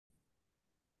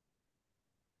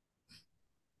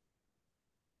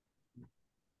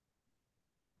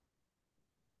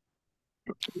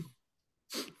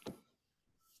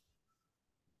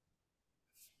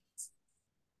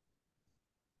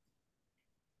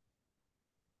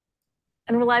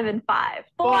And we're live in 5,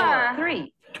 4,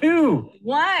 3, 2,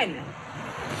 1. And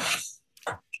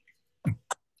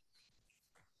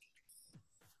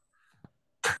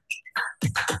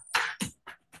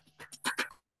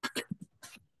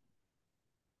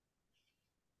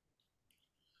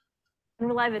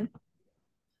we're live in.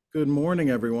 Good morning,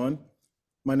 everyone.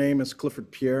 My name is Clifford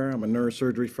Pierre. I'm a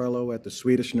neurosurgery fellow at the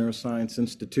Swedish Neuroscience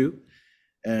Institute.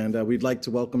 And we'd like to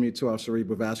welcome you to our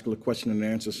Cerebrovascular Question and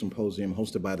Answer Symposium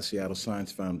hosted by the Seattle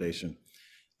Science Foundation.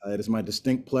 It is my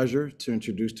distinct pleasure to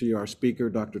introduce to you our speaker,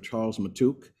 Dr. Charles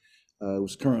Matouk,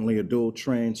 who's currently a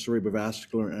dual-trained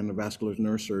cerebrovascular and vascular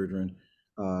neurosurgeon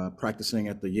practicing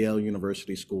at the Yale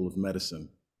University School of Medicine.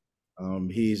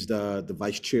 He's the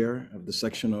vice chair of the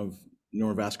section of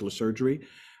neurovascular surgery,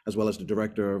 as well as the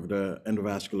director of the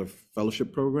endovascular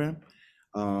fellowship program.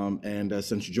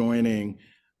 Since joining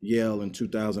Yale in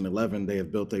 2011, they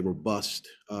have built a robust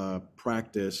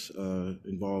practice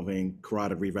involving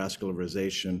carotid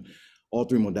revascularization, all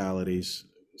three modalities,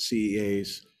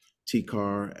 CEAs,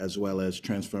 TCAR, as well as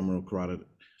transfemoral carotid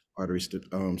artery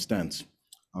stents.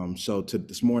 So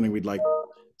this morning, we'd like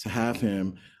to have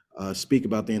him speak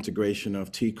about the integration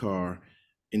of TCAR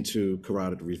into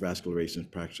carotid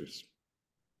revascularization practice.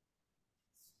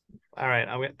 All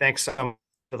right, thanks so much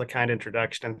for the kind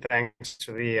introduction, and thanks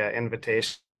for the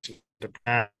invitation.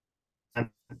 I'm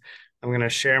going to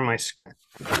share my screen.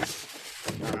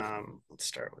 Let's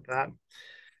start with that.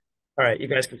 All right, you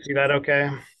guys can see that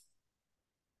okay?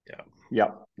 Yeah.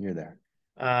 Yep, you're there.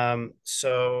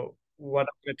 So what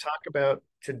I'm going to talk about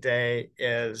today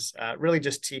is really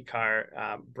just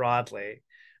TCAR broadly,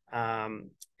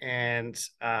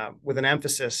 with an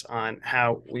emphasis on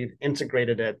how we've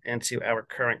integrated it into our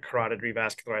current carotid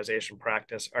revascularization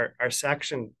practice. Our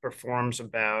section performs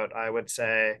about, I would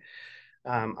say,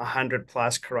 100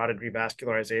 plus carotid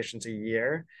revascularizations a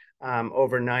year,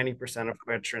 over 90% of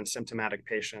which are in symptomatic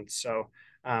patients. So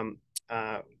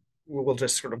we'll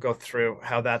just sort of go through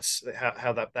how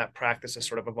that practice has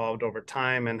sort of evolved over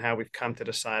time and how we've come to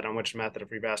decide on which method of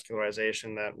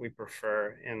revascularization that we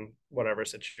prefer in whatever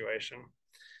situation.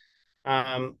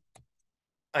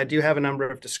 I do have a number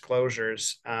of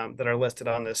disclosures that are listed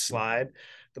on this slide.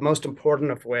 The most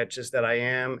important of which is that I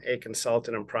am a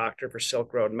consultant and proctor for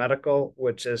Silk Road Medical,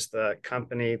 which is the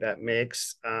company that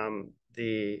makes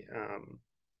the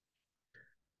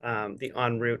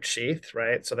en route sheath,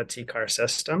 right? So the TCAR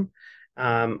system.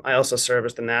 I also serve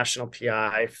as the national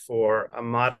PI for a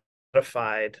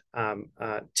modified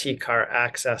TCAR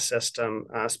access system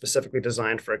specifically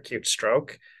designed for acute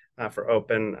stroke for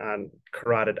open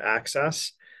carotid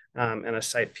access. And a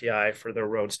site PI for the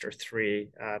Roadster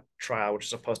 3 trial, which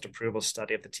is a post-approval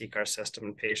study of the TCAR system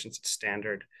in patients at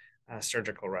standard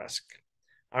surgical risk.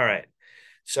 All right,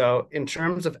 so in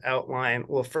terms of outline,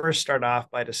 we'll first start off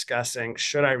by discussing,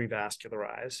 should I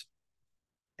revascularize?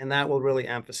 And that will really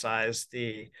emphasize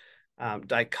the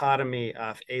dichotomy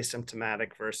of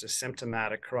asymptomatic versus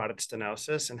symptomatic carotid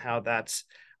stenosis and how that's,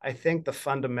 I think, the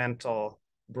fundamental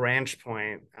branch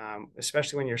point,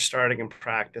 especially when you're starting in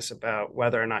practice, about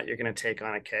whether or not you're going to take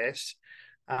on a case.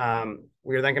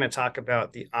 We're then going to talk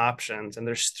about the options, and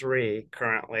there's 3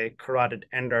 currently: carotid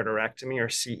endarterectomy, or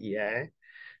CEA,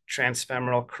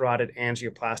 transfemoral carotid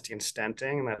angioplasty and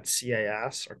stenting, and that's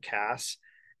CAS or CAS,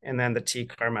 and then the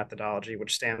TCAR methodology,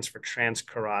 which stands for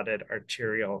Transcarotid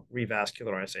Arterial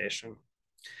Revascularization.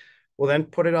 We'll then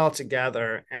put it all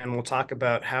together and we'll talk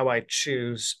about how I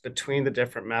choose between the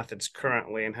different methods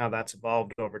currently and how that's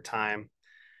evolved over time.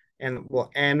 And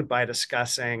we'll end by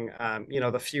discussing,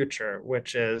 the future,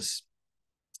 which is,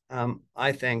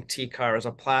 I think TCAR is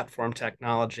a platform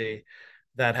technology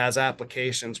that has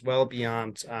applications well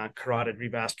beyond carotid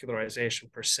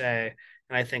revascularization per se.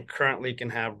 And I think currently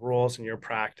can have roles in your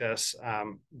practice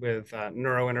with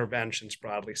neurointerventions,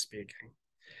 broadly speaking.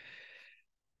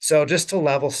 So just to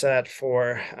level set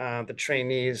for the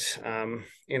trainees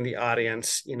in the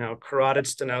audience, carotid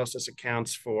stenosis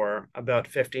accounts for about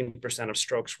 15% of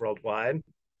strokes worldwide,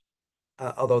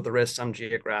 although there is some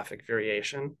geographic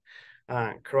variation.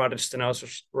 Carotid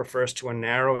stenosis refers to a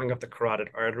narrowing of the carotid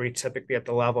artery, typically at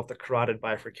the level of the carotid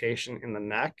bifurcation in the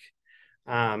neck.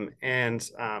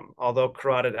 Although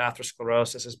carotid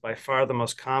atherosclerosis is by far the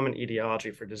most common etiology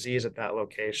for disease at that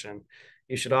location,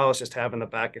 you should always just have in the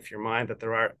back of your mind that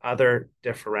there are other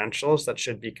differentials that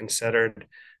should be considered.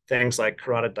 Things like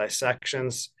carotid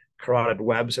dissections, carotid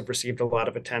webs have received a lot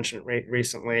of attention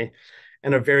recently,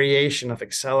 and a variation of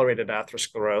accelerated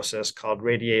atherosclerosis called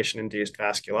radiation-induced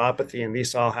vasculopathy. And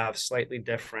these all have slightly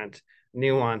different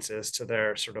nuances to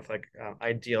their sort of like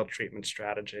ideal treatment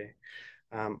strategy.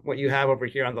 What you have over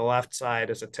here on the left side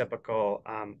is a typical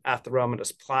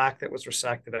atheromatous plaque that was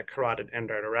resected at carotid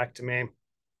endarterectomy.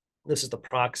 This is the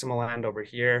proximal end over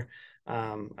here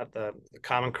at the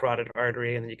common carotid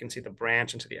artery, and then you can see the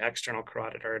branch into the external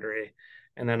carotid artery,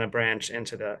 and then a branch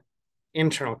into the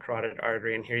internal carotid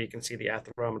artery. And here you can see the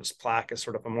atheromatous plaque is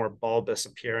sort of a more bulbous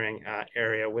appearing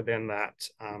area within that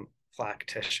plaque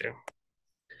tissue.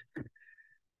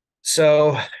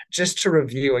 So just to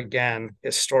review again,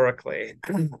 historically,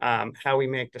 how we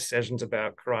make decisions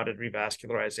about carotid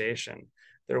revascularization.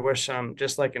 There were some,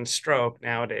 just like in stroke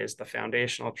nowadays, the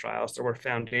foundational trials, there were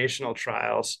foundational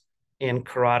trials in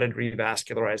carotid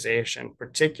revascularization,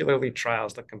 particularly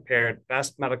trials that compared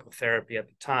best medical therapy at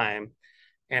the time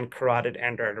and carotid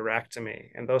endarterectomy.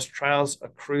 And those trials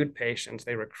accrued patients,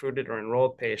 they recruited or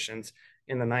enrolled patients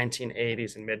in the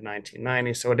 1980s and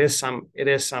mid-1990s. So it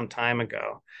is some time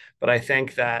ago. But I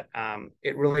think that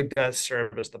it really does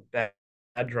serve as the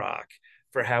bedrock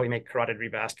for how we make carotid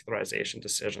revascularization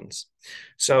decisions.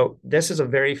 So this is a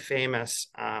very famous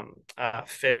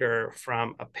figure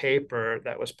from a paper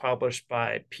that was published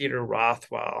by Peter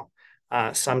Rothwell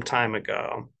some time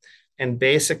ago. And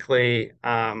basically,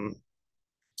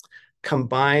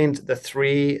 combined the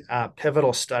three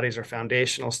pivotal studies or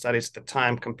foundational studies at the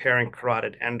time comparing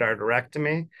carotid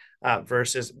endarterectomy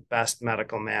versus best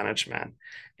medical management.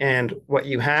 And what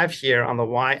you have here on the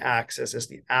y-axis is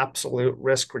the absolute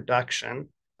risk reduction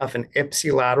of an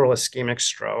ipsilateral ischemic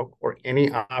stroke or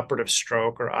any operative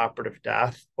stroke or operative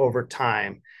death over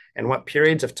time. And what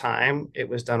periods of time? It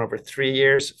was done over 3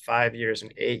 years, 5 years,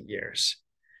 and 8 years.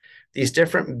 These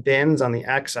different bins on the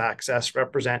x-axis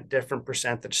represent different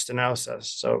percentage stenosis.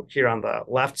 So here on the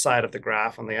left side of the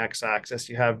graph on the x-axis,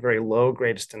 you have very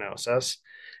low-grade stenosis.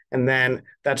 And then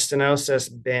that stenosis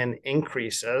bin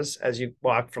increases as you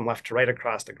walk from left to right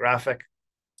across the graphic.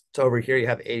 So over here, you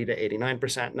have 80 to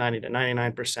 89%, 90 to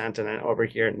 99%, and then over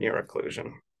here, near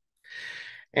occlusion.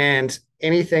 And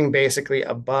anything basically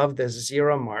above the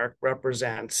 0 mark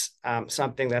represents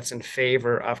something that's in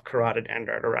favor of carotid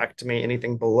endarterectomy.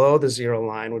 Anything below the 0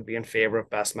 line would be in favor of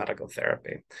best medical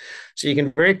therapy. So you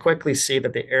can very quickly see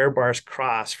that the error bars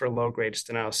cross for low-grade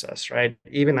stenosis, right?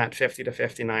 Even that 50 to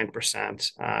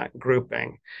 59%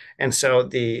 grouping. And so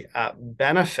the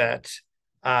benefit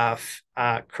of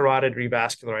carotid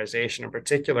revascularization, in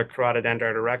particular carotid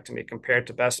endarterectomy, compared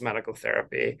to best medical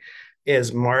therapy,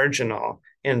 is marginal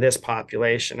in this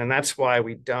population. And that's why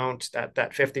we don't, that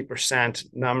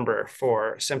 50% number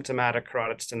for symptomatic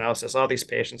carotid stenosis, all these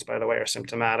patients, by the way, are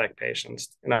symptomatic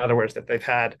patients. In other words, that they've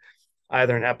had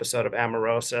either an episode of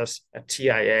amaurosis, a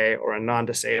TIA, or a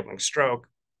non-disabling stroke.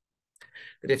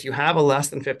 That if you have a less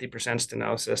than 50%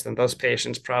 stenosis, then those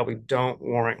patients probably don't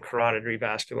warrant carotid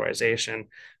revascularization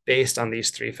based on these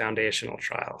three foundational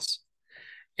trials.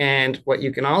 And what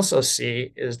you can also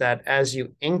see is that as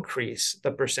you increase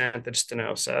the percentage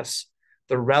stenosis,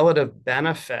 the relative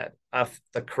benefit of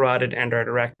the carotid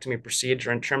endarterectomy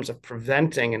procedure in terms of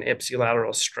preventing an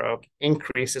ipsilateral stroke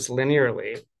increases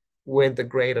linearly with the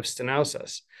grade of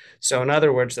stenosis. So in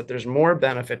other words, that there's more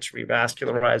benefit to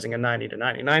revascularizing a 90 to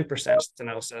 99%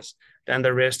 stenosis than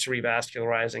there is to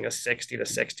revascularizing a 60 to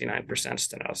 69%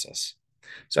 stenosis.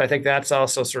 So I think that's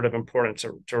also sort of important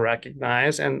to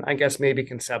recognize, and I guess maybe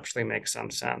conceptually makes some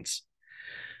sense.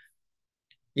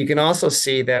 You can also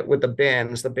see that with the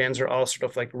bins are all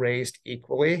sort of like raised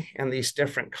equally, and these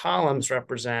different columns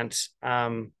represent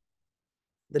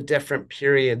the different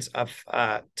periods of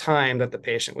time that the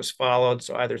patient was followed,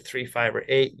 so either 3, 5, or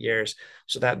 8 years.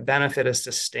 So that benefit is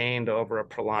sustained over a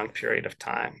prolonged period of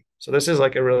time. So this is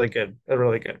like a really good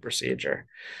procedure.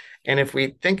 And if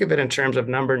we think of it in terms of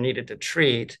number needed to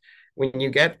treat, when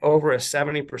you get over a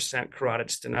 70% carotid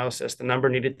stenosis, the number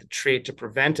needed to treat to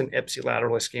prevent an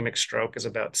ipsilateral ischemic stroke is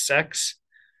about 6.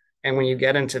 And when you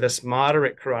get into this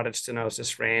moderate carotid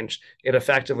stenosis range, it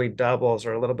effectively doubles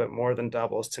or a little bit more than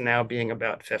doubles to now being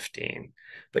about 15.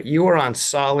 But you are on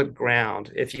solid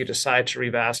ground if you decide to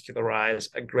revascularize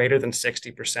a greater than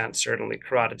 60% certainly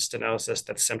carotid stenosis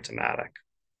that's symptomatic.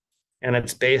 And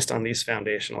it's based on these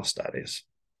foundational studies.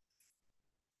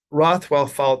 Rothwell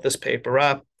followed this paper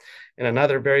up in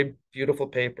another very beautiful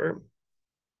paper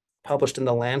published in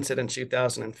The Lancet in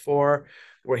 2004,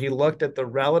 where he looked at the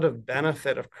relative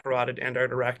benefit of carotid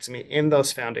endarterectomy in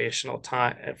those foundational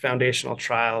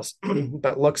trials,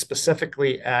 but looked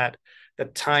specifically at the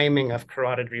timing of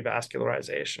carotid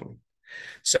revascularization.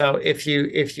 So if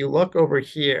you look over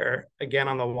here, again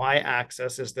on the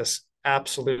y-axis is this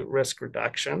absolute risk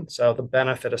reduction, so the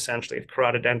benefit essentially of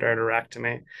carotid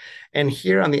endarterectomy. And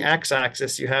here on the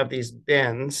x-axis, you have these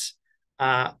bins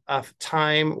of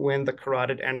time when the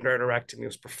carotid endarterectomy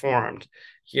was performed.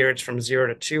 Here it's from 0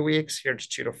 to 2 weeks, here it's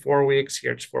 2 to 4 weeks,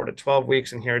 here it's 4 to 12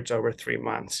 weeks, and here it's over 3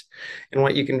 months. And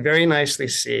what you can very nicely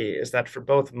see is that for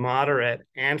both moderate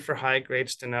and for high-grade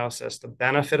stenosis, the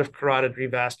benefit of carotid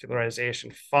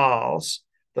revascularization falls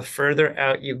the further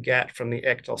out you get from the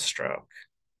ictal stroke.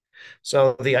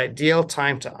 So the ideal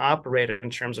time to operate in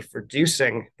terms of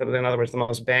reducing, in other words, the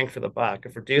most bang for the buck,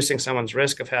 of reducing someone's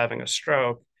risk of having a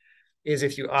stroke is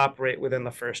if you operate within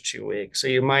the first 2 weeks. So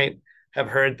you might have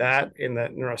heard that in the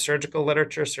neurosurgical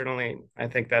literature. Certainly, I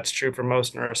think that's true for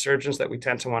most neurosurgeons, that we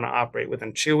tend to want to operate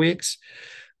within 2 weeks.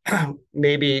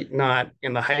 Maybe not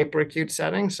in the hyperacute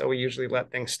setting. So we usually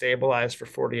let things stabilize for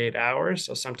 48 hours.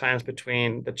 So sometimes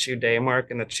between the 2-day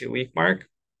mark and the 2-week mark,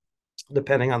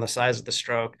 depending on the size of the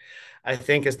stroke, I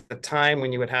think is the time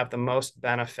when you would have the most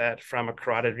benefit from a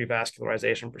carotid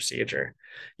revascularization procedure.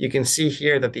 You can see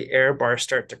here that the error bars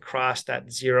start to cross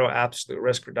that 0 absolute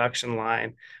risk reduction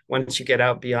line once you get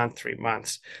out beyond 3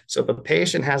 months. So if a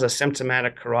patient has a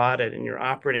symptomatic carotid and you're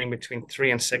operating between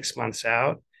 3 and 6 months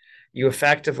out, you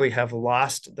effectively have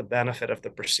lost the benefit of the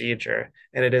procedure,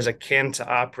 and it is akin to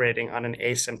operating on an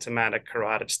asymptomatic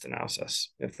carotid stenosis,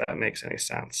 if that makes any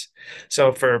sense.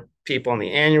 So for people in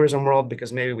the aneurysm world,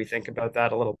 because maybe we think about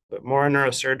that a little bit more in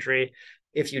neurosurgery,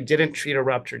 if you didn't treat a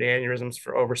ruptured aneurysms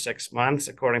for over 6 months,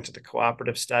 according to the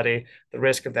cooperative study, the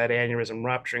risk of that aneurysm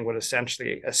rupturing would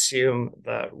essentially assume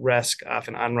the risk of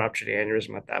an unruptured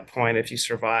aneurysm at that point if you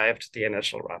survived the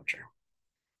initial rupture.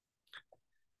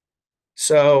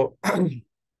 So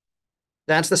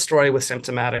that's the story with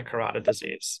symptomatic carotid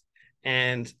disease.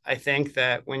 And I think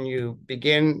that when you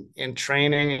begin in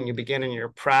training and you begin in your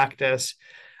practice,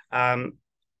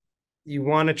 you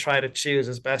want to try to choose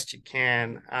as best you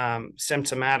can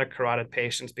symptomatic carotid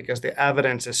patients, because the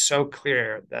evidence is so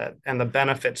clear that, and the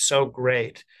benefit so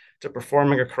great to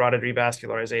performing a carotid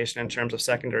revascularization in terms of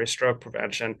secondary stroke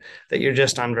prevention, that you're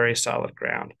just on very solid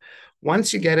ground.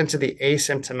 Once you get into the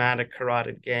asymptomatic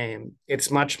carotid game, it's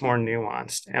much more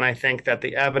nuanced. And I think that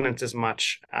the evidence is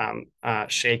much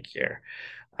shakier.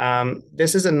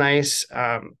 This is a nice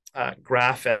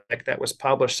graphic that was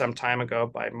published some time ago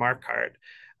by Marquardt.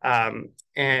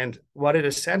 And what it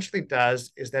essentially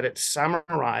does is that it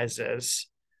summarizes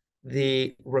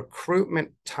the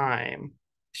recruitment time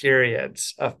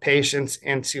periods of patients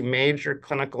into major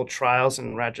clinical trials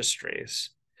and registries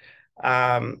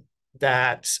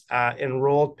that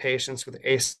enrolled patients with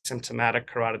asymptomatic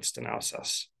carotid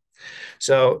stenosis.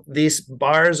 So these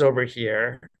bars over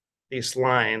here, these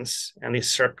lines and these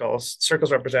circles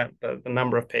represent the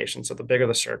number of patients. So the bigger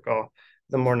the circle,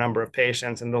 the more number of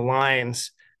patients, and the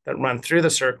lines that run through the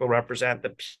circle represent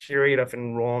the period of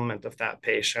enrollment of that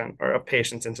patient or of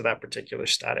patients into that particular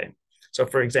study. So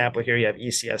for example, here you have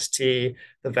ECST,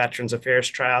 the Veterans Affairs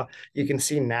Trial. You can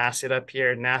see NACIT up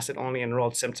here. NACIT only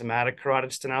enrolled symptomatic carotid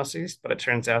stenosis, but it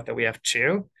turns out that we have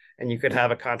 2. And you could have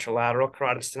a contralateral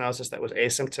carotid stenosis that was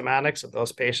asymptomatic. So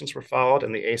those patients were followed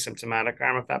in the asymptomatic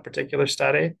arm of that particular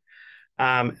study.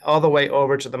 All the way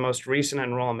over to the most recent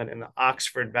enrollment in the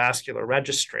Oxford Vascular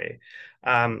Registry,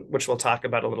 which we'll talk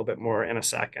about a little bit more in a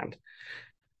second.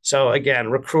 So again,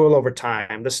 accrual over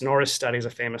time. This Norris study is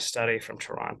a famous study from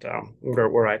Toronto,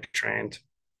 where I trained.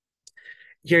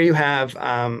 Here you have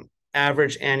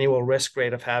average annual risk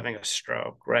rate of having a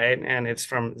stroke, right? And it's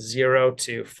from 0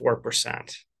 to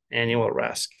 4% annual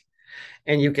risk.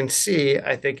 And you can see,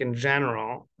 I think in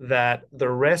general, that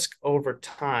the risk over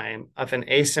time of an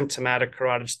asymptomatic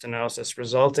carotid stenosis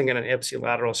resulting in an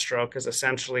ipsilateral stroke has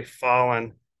essentially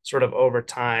fallen sort of over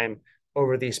time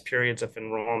over these periods of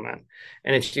enrollment.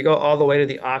 And if you go all the way to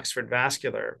the Oxford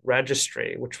Vascular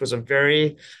Registry, which was a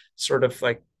very sort of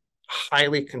like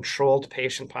highly controlled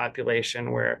patient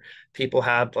population where people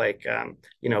had like,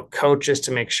 coaches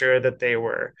to make sure that they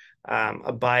were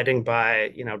abiding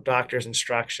by, doctor's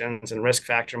instructions and risk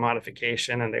factor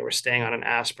modification, and they were staying on an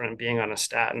aspirin, being on a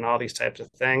statin, all these types of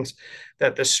things,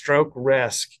 that the stroke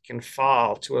risk can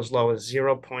fall to as low as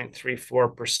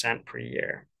 0.34% per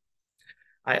year.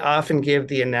 I often give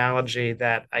the analogy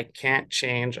that I can't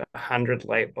change 100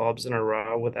 light bulbs in a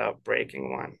row without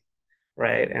breaking one,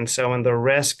 right? And so when the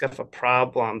risk of a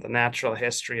problem, the natural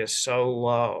history is so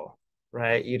low,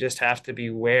 right? You just have to be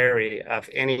wary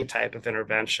of any type of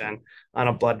intervention on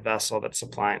a blood vessel that's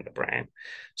supplying the brain.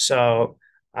 So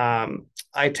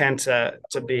I tend to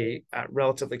be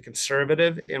relatively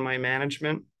conservative in my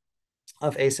management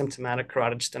of asymptomatic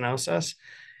carotid stenosis.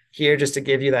 Here, just to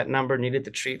give you that number needed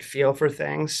to treat feel for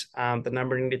things, the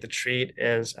number needed to treat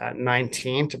is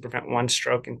 19 to prevent 1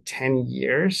 stroke in 10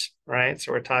 years, right?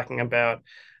 So we're talking about,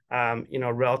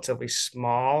 relatively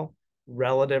small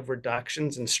relative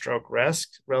reductions in stroke risk,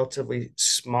 relatively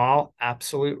small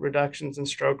absolute reductions in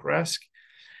stroke risk.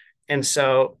 And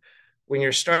so when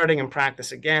you're starting in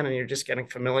practice again and you're just getting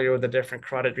familiar with the different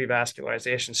carotid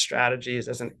revascularization strategies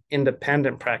as an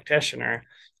independent practitioner,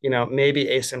 maybe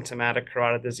asymptomatic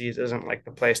carotid disease isn't like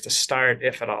the place to start,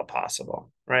 if at all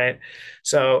possible, right?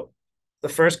 So the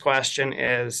first question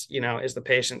is, is the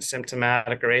patient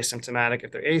symptomatic or asymptomatic?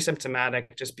 If they're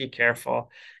asymptomatic, just be careful.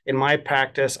 In my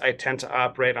practice, I tend to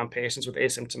operate on patients with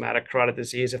asymptomatic carotid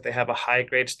disease if they have a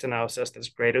high-grade stenosis that's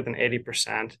greater than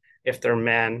 80%, if they're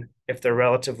men, if they're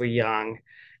relatively young,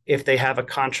 if they have a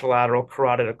contralateral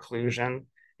carotid occlusion,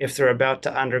 if they're about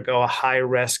to undergo a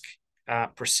high-risk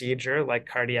procedure like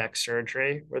cardiac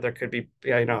surgery, where there could be,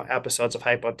 episodes of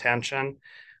hypotension.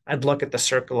 I'd look at the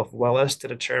circle of Willis to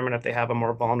determine if they have a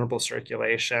more vulnerable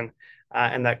circulation,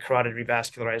 and that carotid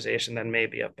revascularization then may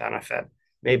be of benefit,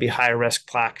 maybe high-risk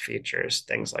plaque features,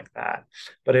 things like that.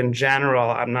 But in general,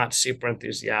 I'm not super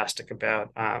enthusiastic about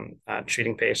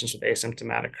treating patients with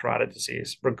asymptomatic carotid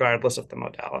disease, regardless of the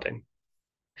modality.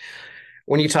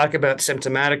 When you talk about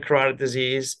symptomatic carotid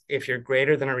disease, if you're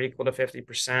greater than or equal to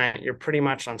 50%, you're pretty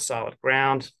much on solid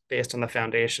ground based on the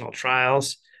foundational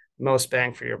trials, most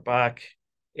bang for your buck.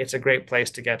 It's a great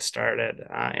place to get started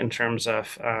in terms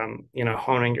of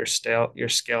honing your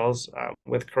skills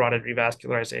with carotid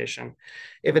revascularization.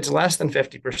 If it's less than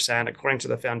 50%, according to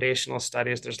the foundational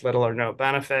studies, there's little or no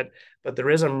benefit, but there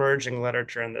is emerging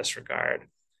literature in this regard.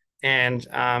 And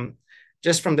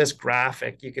just from this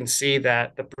graphic, you can see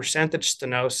that the percentage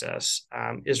stenosis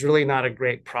is really not a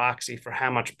great proxy for how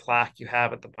much plaque you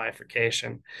have at the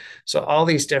bifurcation. So all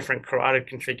these different carotid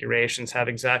configurations have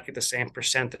exactly the same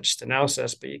percentage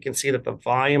stenosis, but you can see that the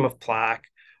volume of plaque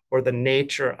or the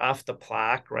nature of the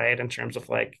plaque, right, in terms of,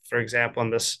 like, for example,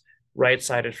 in this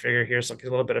right-sided figure here, so a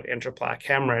little bit of intraplaque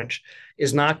hemorrhage,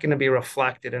 is not going to be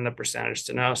reflected in the percentage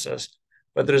stenosis.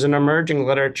 But there's an emerging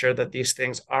literature that these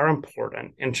things are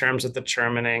important in terms of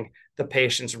determining the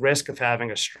patient's risk of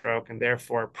having a stroke, and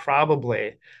therefore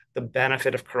probably the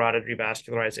benefit of carotid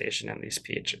revascularization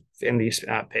in these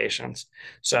patients.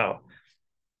 So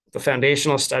the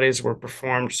foundational studies were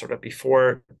performed sort of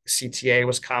before CTA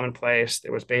was commonplace.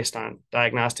 It was based on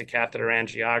diagnostic catheter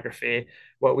angiography.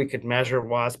 What we could measure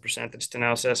was percentage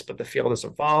stenosis, but the field has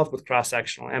evolved with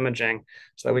cross-sectional imaging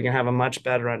so that we can have a much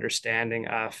better understanding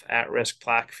of at-risk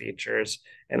plaque features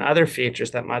and other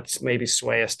features that might maybe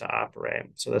sway us to operate.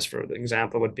 So this, for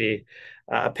example, would be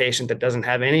a patient that doesn't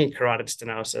have any carotid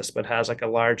stenosis, but has like a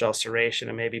large ulceration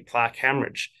and maybe plaque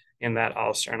hemorrhage in that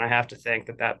ulcer. And I have to think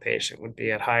that that patient would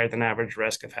be at higher than average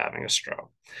risk of having a stroke.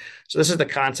 So this is the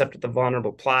concept of the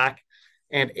vulnerable plaque.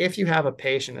 And if you have a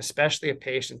patient, especially a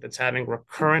patient that's having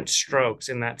recurrent strokes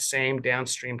in that same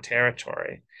downstream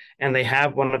territory, and they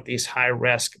have one of these high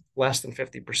risk, less than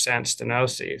 50%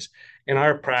 stenoses, in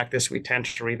our practice, we tend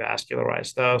to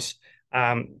revascularize those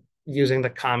using the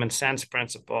common sense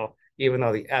principle, even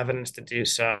though the evidence to do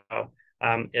so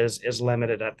is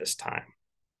limited at this time.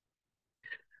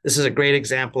 This is a great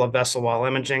example of vessel wall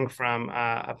imaging from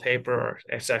a paper, or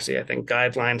it's actually, I think,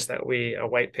 guidelines a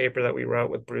white paper that we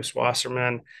wrote with Bruce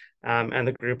Wasserman and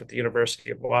the group at the University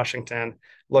of Washington,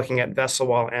 looking at vessel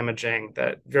wall imaging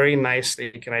that very nicely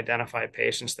can identify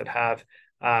patients that have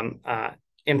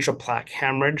intraplaque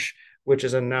hemorrhage, which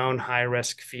is a known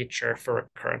high-risk feature for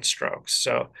recurrent strokes.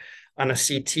 So on a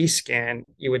CT scan,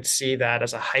 you would see that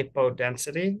as a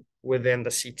hypodensity within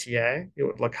the CTA. It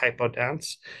would look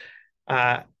hypodense.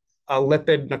 A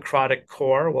lipid necrotic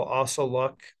core will also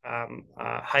look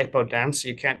hypodense.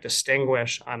 You can't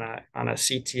distinguish on a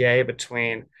CTA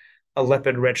between a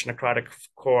lipid-rich necrotic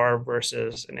core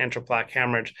versus an intraplaque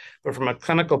hemorrhage. But from a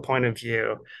clinical point of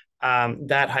view,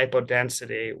 that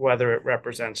hypodensity, whether it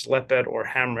represents lipid or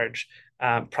hemorrhage,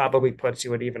 probably puts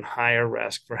you at even higher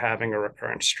risk for having a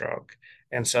recurrent stroke.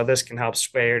 And so this can help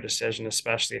sway your decision,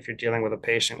 especially if you're dealing with a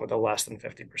patient with a less than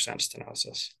 50%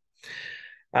 stenosis.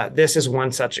 This is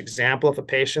one such example of a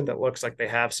patient that looks like they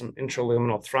have some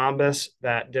intraluminal thrombus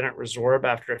that didn't resorb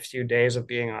after a few days of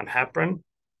being on heparin.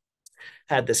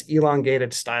 Had this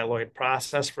elongated styloid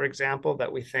process, for example,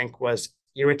 that we think was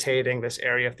irritating this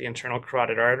area of the internal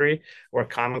carotid artery or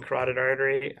common carotid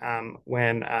artery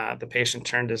when the patient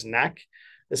turned his neck.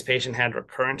 This patient had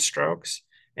recurrent strokes,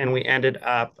 and we ended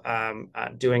up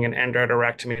doing an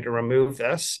endarterectomy to remove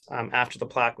this after the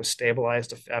plaque was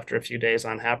stabilized after a few days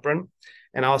on heparin,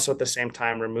 and also at the same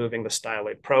time removing the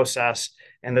styloid process.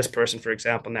 And this person, for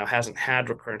example, now hasn't had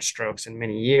recurrent strokes in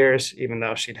many years, even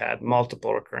though she'd had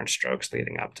multiple recurrent strokes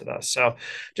leading up to this. So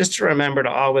just to remember to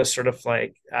always sort of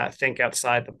think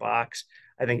outside the box.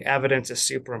 I think evidence is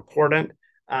super important.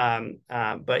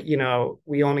 But,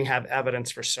 we only have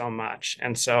evidence for so much.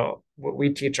 And so what we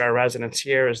teach our residents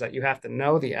here is that you have to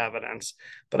know the evidence,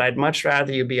 but I'd much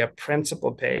rather you be a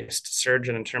principle-based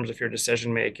surgeon in terms of your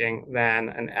decision-making than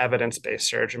an evidence-based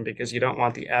surgeon, because you don't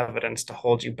want the evidence to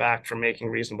hold you back from making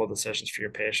reasonable decisions for your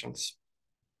patients.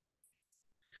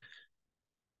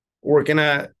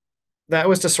 That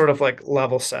was to sort of like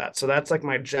level set. So that's like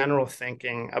my general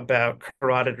thinking about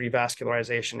carotid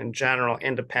revascularization in general,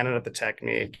 independent of the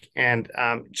technique. And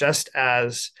just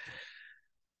as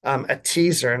a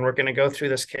teaser, and we're going to go through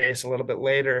this case a little bit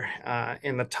later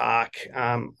in the talk,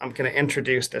 I'm going to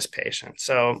introduce this patient.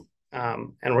 So,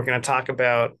 and we're going to talk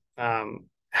about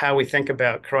how we think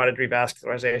about carotid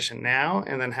revascularization now,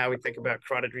 and then how we think about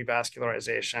carotid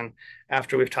revascularization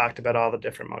after we've talked about all the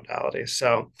different modalities.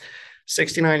 So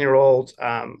 69-year-old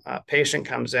patient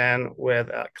comes in with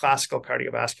classical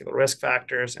cardiovascular risk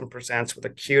factors and presents with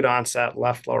acute onset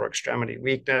left lower extremity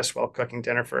weakness while cooking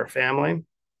dinner for her family.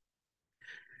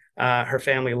 Her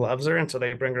family loves her, and so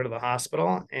they bring her to the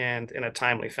hospital and in a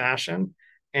timely fashion.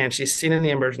 And she's seen in the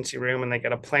emergency room, and they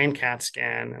get a plain CAT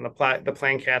scan, and the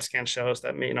plain CAT scan shows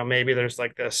that maybe there's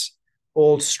like this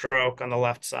old stroke on the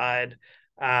left side.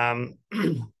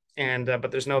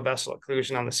 But there's no vessel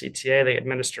occlusion on the CTA. They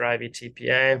administer IV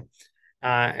TPA.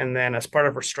 And then as part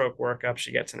of her stroke workup,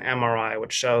 she gets an MRI,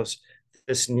 which shows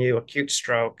this new acute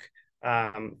stroke,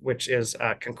 which is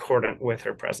concordant with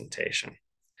her presentation.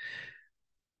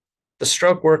 The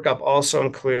stroke workup also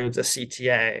includes a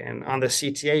CTA. And on the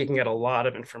CTA, you can get a lot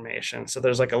of information. So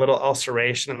there's like a little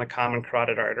ulceration in the common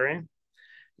carotid artery.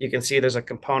 You can see there's a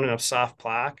component of soft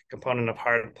plaque, component of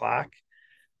hard plaque.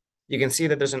 You can see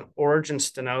that there's an origin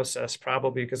stenosis,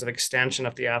 probably because of extension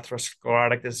of the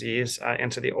atherosclerotic disease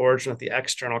into the origin of the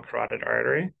external carotid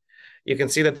artery. You can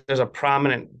see that there's a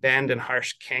prominent bend and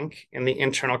harsh kink in the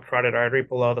internal carotid artery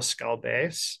below the skull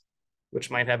base,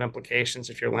 which might have implications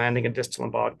if you're landing a distal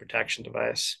embolic protection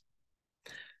device.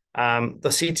 The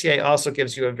CTA also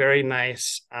gives you a very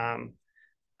nice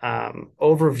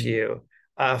overview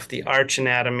of the arch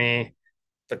anatomy,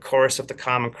 the course of the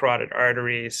common carotid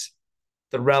arteries,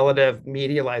 the relative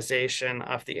medialization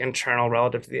of the internal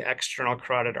relative to the external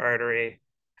carotid artery,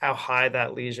 how high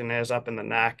that lesion is up in the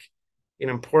neck. It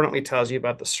importantly tells you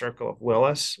about the circle of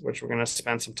Willis, which we're going to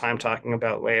spend some time talking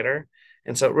about later.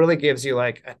 And so it really gives you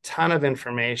like a ton of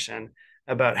information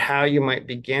about how you might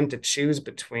begin to choose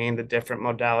between the different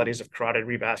modalities of carotid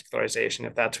revascularization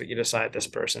if that's what you decide this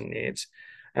person needs.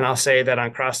 And I'll say that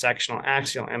on cross-sectional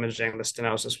axial imaging, the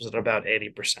stenosis was at about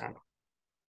 80%.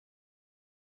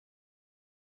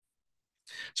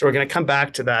 So we're going to come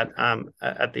back to that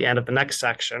at the end of the next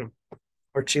section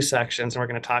or two sections, and we're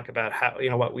going to talk about how,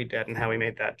 what we did and how we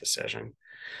made that decision.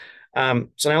 So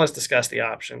now let's discuss the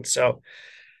options. So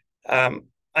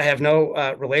I have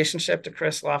no relationship to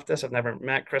Chris Loftus. I've never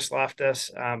met Chris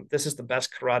Loftus. This is the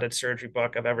best carotid surgery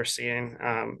book I've ever seen,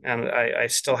 and I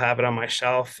still have it on my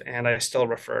shelf, and I still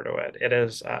refer to it. It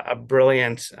is a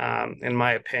brilliant, in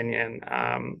my opinion,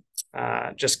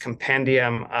 just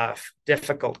compendium of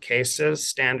difficult cases,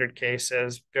 standard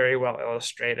cases, very well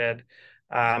illustrated,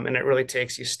 and it really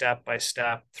takes you step by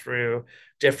step through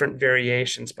different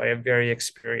variations by a very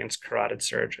experienced carotid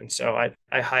surgeon. So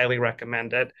I highly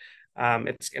recommend it.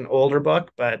 It's an older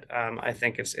book, but I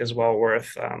think it's well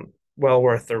worth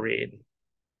the read.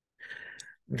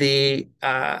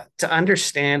 To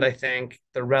understand, I think,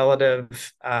 the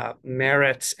relative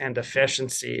merits and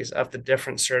deficiencies of the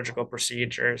different surgical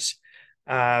procedures,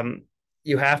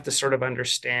 you have to sort of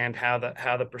understand how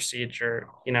the procedure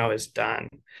is done.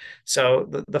 So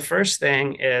the first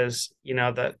thing is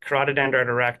the carotid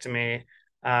endarterectomy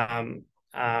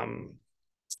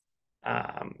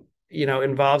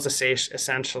involves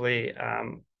essentially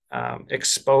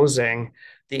exposing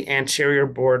the anterior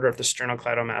border of the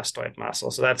sternocleidomastoid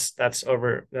muscle. So that's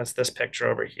this picture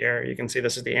over here. You can see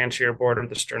this is the anterior border of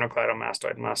the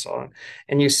sternocleidomastoid muscle.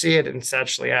 And you see it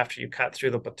essentially after you cut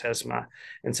through the platysma.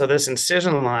 And so this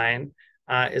incision line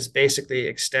is basically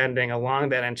extending along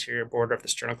that anterior border of the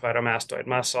sternocleidomastoid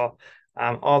muscle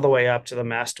all the way up to the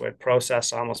mastoid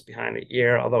process, almost behind the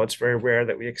ear, although it's very rare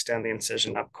that we extend the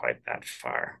incision up quite that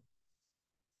far.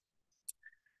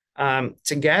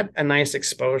 To get a nice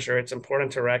exposure, it's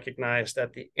important to recognize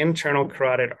that the internal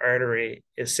carotid artery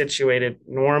is situated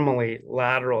normally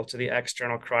lateral to the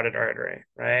external carotid artery,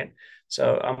 right?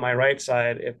 So on my right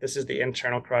side, if this is the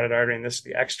internal carotid artery and this is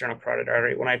the external carotid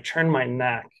artery, when I turn my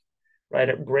neck, right,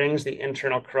 it brings the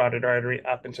internal carotid artery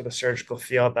up into the surgical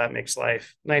field. That makes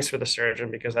life nice for the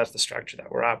surgeon because that's the structure that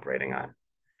we're operating on.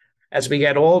 As we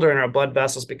get older and our blood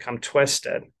vessels become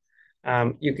twisted,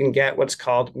 you can get what's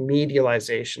called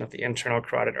medialization of the internal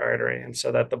carotid artery, and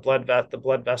so that the blood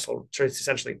vessel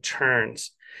essentially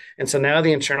turns. And so now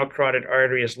the internal carotid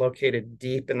artery is located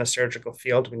deep in the surgical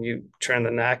field when you turn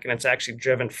the neck, and it's actually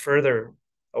driven further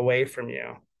away from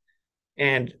you.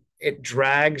 And it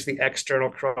drags the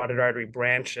external carotid artery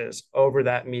branches over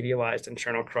that medialized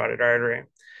internal carotid artery.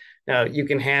 Now, you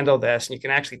can handle this, and you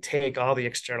can actually take all the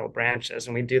external branches,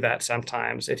 and we do that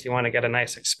sometimes if you want to get a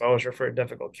nice exposure for a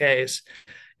difficult case.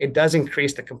 It does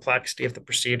increase the complexity of the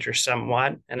procedure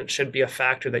somewhat, and it should be a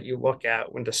factor that you look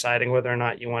at when deciding whether or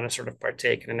not you want to sort of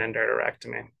partake in an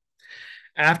endarterectomy.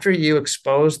 After you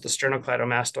expose the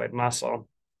sternocleidomastoid muscle,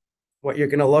 what you're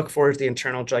going to look for is the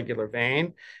internal jugular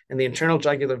vein, and the internal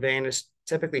jugular vein is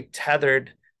typically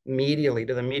tethered medially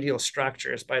to the medial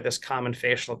structures by this common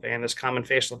facial vein. This common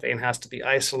facial vein has to be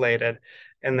isolated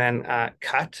and then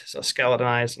cut, so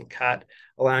skeletonized and cut,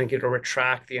 allowing you to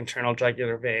retract the internal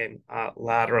jugular vein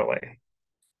laterally.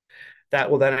 That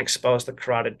will then expose the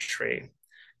carotid tree.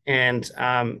 And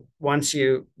once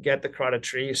you get the carotid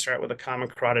tree, you start with a common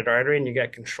carotid artery, and you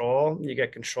get control. You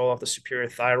get control of the superior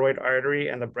thyroid artery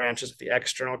and the branches of the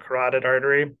external carotid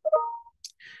artery.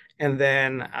 And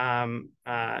then,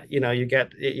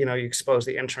 you expose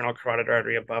the internal carotid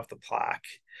artery above the plaque.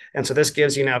 And so this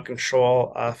gives you now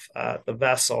control of the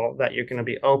vessel that you're going to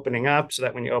be opening up, so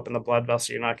that when you open the blood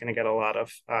vessel, you're not going to get a lot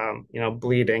of,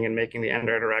 bleeding and making the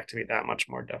endarterectomy that much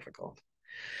more difficult.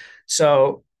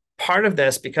 So part of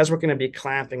this, because we're going to be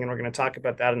clamping, and we're going to talk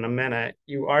about that in a minute,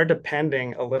 you are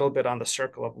depending a little bit on the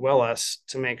circle of Willis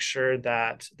to make sure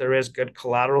that there is good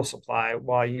collateral supply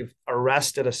while you've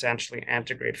arrested essentially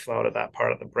antegrade flow to that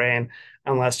part of the brain,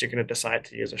 unless you're going to decide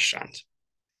to use a shunt.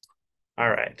 All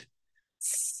right.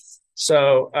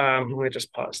 So let me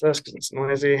just pause this because it's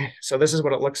noisy. So this is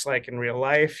what it looks like in real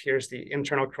life. Here's the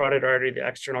internal carotid artery, the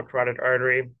external carotid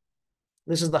artery.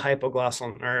 This is the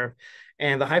hypoglossal nerve.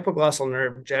 And the hypoglossal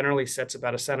nerve generally sits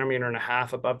about 1.5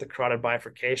 centimeters above the carotid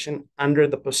bifurcation, under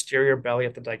the posterior belly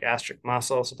of the digastric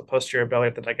muscle. So the posterior belly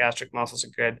of the digastric muscle is a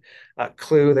good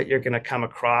clue that you're going to come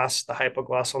across the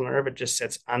hypoglossal nerve. It just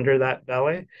sits under that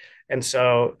belly. And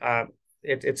so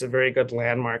it's a very good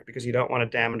landmark, because you don't want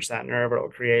to damage that nerve, or it will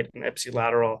create an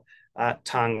ipsilateral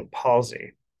tongue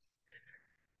palsy.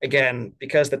 Again,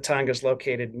 because the tongue is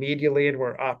located medially and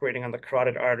we're operating on the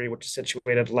carotid artery, which is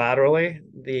situated laterally,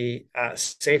 the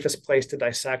safest place to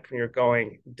dissect when you're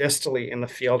going distally in the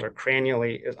field or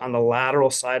cranially is on the lateral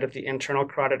side of the internal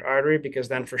carotid artery, because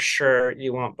then for sure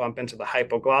you won't bump into the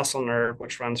hypoglossal nerve,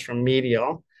 which runs from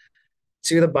medial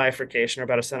to the bifurcation, or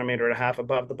about 1.5 centimeters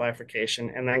above the bifurcation,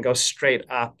 and then goes straight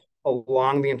up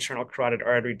along the internal carotid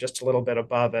artery, just a little bit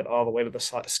above it, all the way to the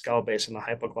skull base in the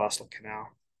hypoglossal canal.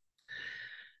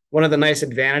 One of the nice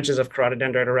advantages of carotid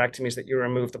endarterectomy is that you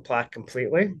remove the plaque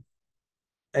completely.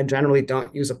 I generally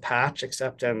don't use a patch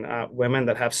except in women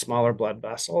that have smaller blood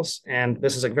vessels. And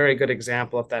this is a very good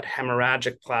example of that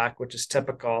hemorrhagic plaque, which is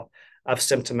typical of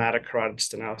symptomatic carotid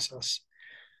stenosis.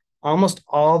 Almost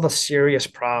all the serious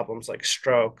problems like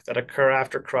stroke that occur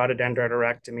after carotid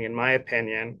endarterectomy, in my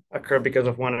opinion, occur because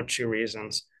of one of two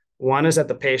reasons. One is that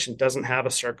the patient doesn't have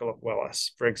a circle of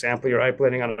Willis. For example, you're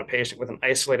operating on a patient with an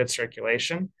isolated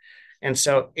circulation. And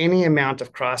so any amount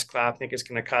of cross-clapping is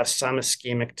going to cause some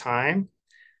ischemic time,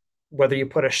 whether you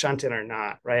put a shunt in or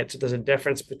not, right? So there's a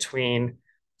difference between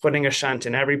putting a shunt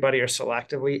in everybody or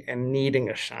selectively and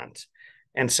needing a shunt.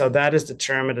 And so that is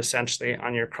determined essentially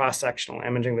on your cross-sectional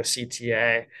imaging, the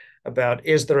CTA, about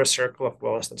is there a circle of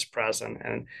Willis that's present.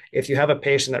 And if you have a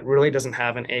patient that really doesn't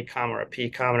have an ACOM or a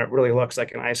PCOM, and it really looks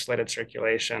like an isolated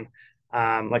circulation,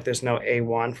 like there's no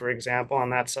A1, for example, on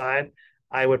that side,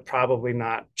 I would probably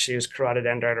not choose carotid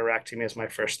endarterectomy as my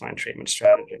first-line treatment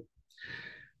strategy.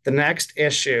 The next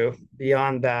issue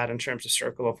beyond that in terms of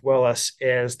circle of Willis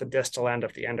is the distal end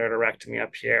of the endarterectomy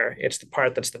up here. It's the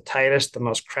part that's the tightest, the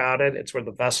most crowded. It's where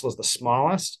the vessel is the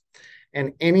smallest.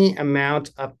 And any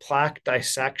amount of plaque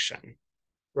dissection,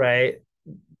 right,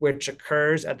 which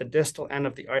occurs at the distal end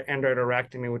of the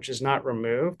endarterectomy, which is not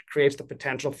removed, creates the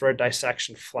potential for a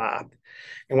dissection flap.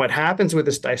 And what happens with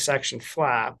this dissection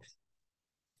flap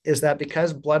is that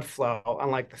because blood flow,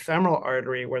 unlike the femoral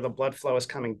artery where the blood flow is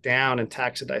coming down and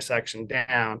tacks a dissection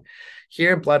down,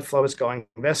 here blood flow is going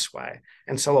this way.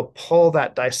 And so it'll pull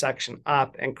that dissection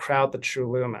up and crowd the true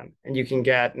lumen. And you can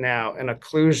get now an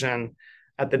occlusion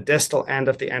at the distal end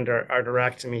of the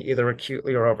endarterectomy, either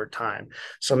acutely or over time.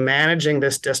 So managing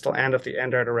this distal end of the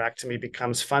endarterectomy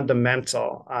becomes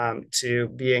fundamental to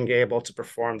being able to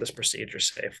perform this procedure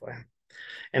safely.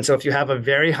 And so if you have a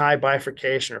very high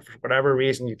bifurcation, or for whatever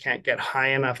reason you can't get high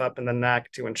enough up in the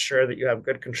neck to ensure that you have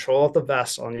good control of the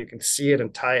vessel and you can see it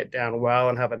and tie it down well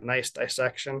and have a nice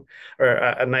dissection or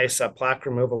a nice plaque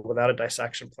removal without a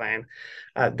dissection plane,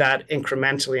 that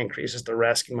incrementally increases the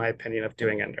risk, in my opinion, of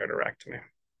doing endarterectomy.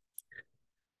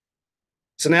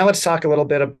 So now let's talk a little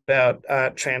bit about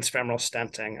transfemoral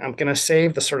stenting. I'm going to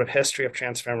save the sort of history of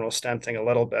transfemoral stenting a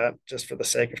little bit just for the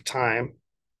sake of time.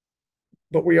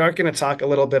 But we are going to talk a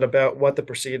little bit about what the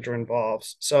procedure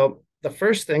involves. So the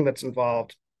first thing that's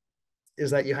involved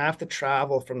is that you have to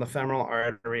travel from the femoral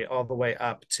artery all the way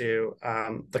up to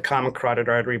the common carotid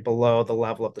artery below the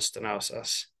level of the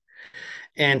stenosis.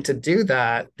 And to do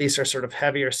that, these are sort of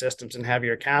heavier systems and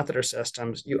heavier catheter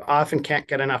systems. You often can't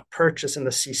get enough purchase in the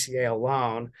CCA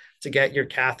alone to get your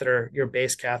catheter, your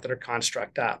base catheter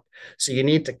construct up. So you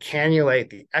need to cannulate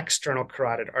the external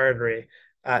carotid artery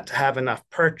to have enough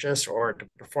purchase or to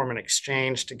perform an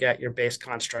exchange to get your base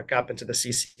construct up into the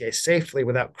CCA safely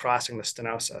without crossing the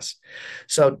stenosis.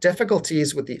 So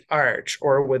difficulties with the arch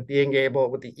or with being able,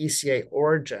 with the ECA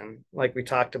origin, like we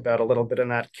talked about a little bit in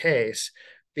that case,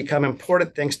 become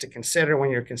important things to consider when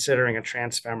you're considering a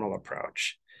transfemoral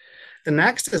approach. The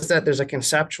next is that there's a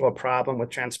conceptual problem with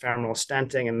transfemoral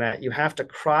stenting in that you have to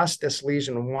cross this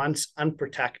lesion once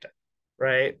unprotected,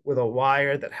 right, with a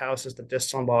wire that houses the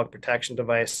distal embolic protection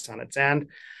device on its end.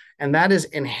 And that is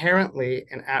inherently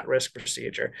an at-risk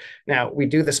procedure. Now, we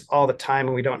do this all the time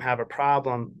and we don't have a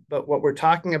problem, but what we're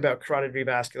talking about carotid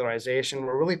revascularization,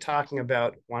 we're really talking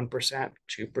about 1%,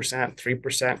 2%,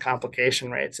 3%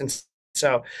 complication rates. And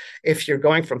so if you're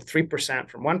going from 3%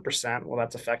 from 1%, well,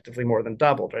 that's effectively more than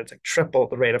doubled, right? It's like triple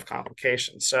the rate of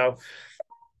complications. So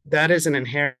that is an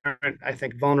inherent, I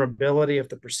think, vulnerability of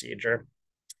the procedure.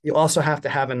 You also have to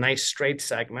have a nice straight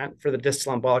segment for the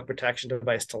distal embolic protection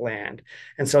device to land.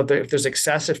 And so if there's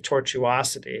excessive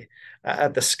tortuosity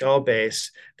at the skull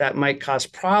base, that might cause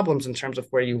problems in terms of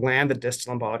where you land the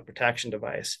distal embolic protection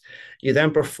device. You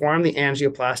then perform the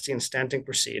angioplasty and stenting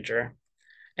procedure,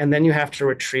 and then you have to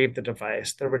retrieve the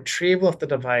device. The retrieval of the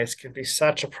device can be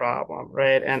such a problem,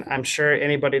 right? And I'm sure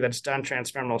anybody that's done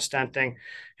transfemoral stenting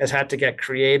has had to get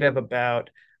creative about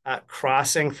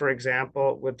crossing, for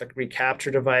example, with the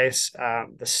recapture device,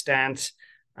 the stent,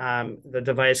 the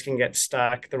device can get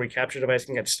stuck. The recapture device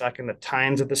can get stuck in the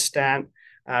tines of the stent,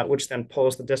 which then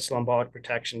pulls the distal embolic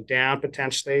protection down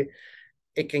potentially.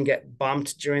 It can get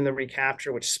bumped during the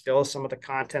recapture, which spills some of the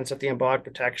contents of the embolic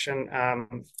protection,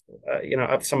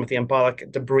 of some of the embolic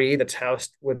debris that's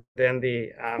housed within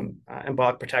the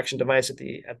embolic protection device at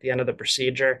the end of the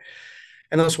procedure.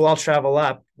 And those will all travel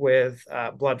up with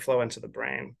blood flow into the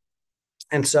brain.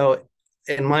 And so,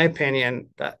 in my opinion,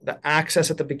 the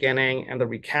access at the beginning and the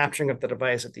recapturing of the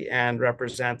device at the end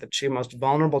represent the two most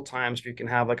vulnerable times where you can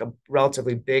have like a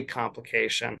relatively big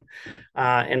complication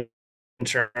in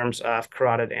terms of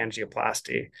carotid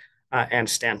angioplasty and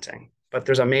stenting. But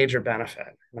there's a major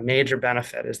benefit. The major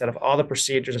benefit is that of all the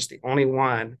procedures, it's the only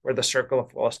one where the circle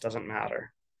of Willis doesn't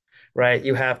matter, right?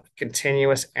 You have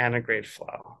continuous antegrade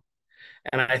flow.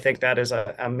 And I think that is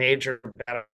a major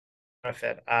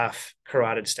benefit of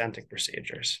carotid stenting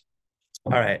procedures.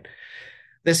 All right.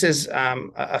 This is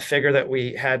a figure that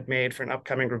we had made for an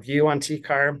upcoming review on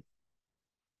TCAR.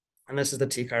 And this is the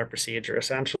TCAR procedure,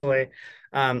 essentially.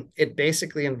 It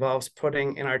basically involves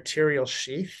putting an arterial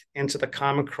sheath into the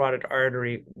common carotid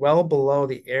artery well below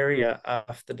the area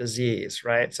of the disease,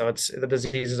 right? So the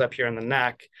disease is up here in the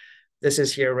neck. This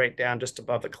is here right down just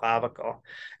above the clavicle.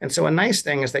 And so a nice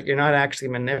thing is that you're not actually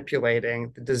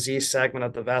manipulating the disease segment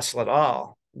of the vessel at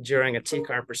all during a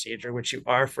TCAR procedure, which you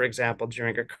are, for example,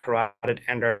 during a carotid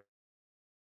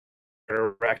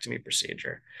endarterectomy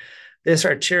procedure. This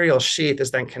arterial sheath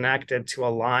is then connected to a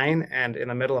line, and in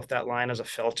the middle of that line is a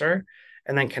filter,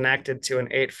 and then connected to an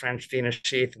 8 French venous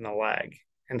sheath in the leg.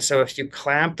 And so if you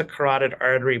clamp the carotid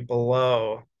artery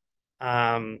below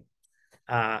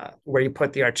where you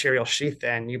put the arterial sheath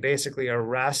in, you basically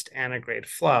arrest antegrade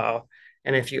flow.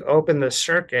 And if you open the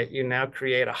circuit, you now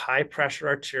create a high pressure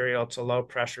arterial to low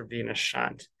pressure venous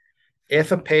shunt.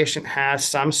 If a patient has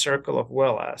some circle of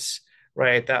Willis,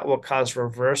 right, that will cause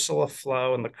reversal of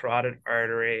flow in the carotid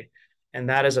artery. And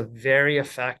that is a very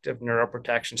effective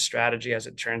neuroprotection strategy, as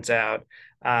it turns out,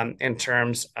 in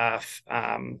terms of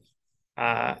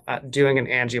doing an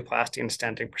angioplasty and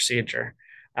stenting procedure,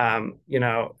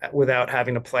 without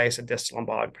having to place a distal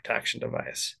embolic protection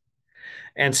device.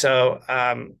 And so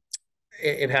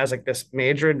it has like this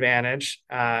major advantage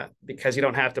because you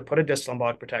don't have to put a distal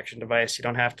embolic protection device. You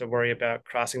don't have to worry about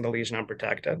crossing the lesion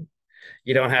unprotected.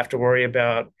 You don't have to worry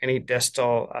about any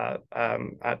distal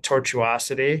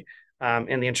tortuosity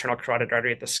in the internal carotid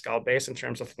artery at the skull base in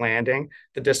terms of landing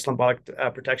the distal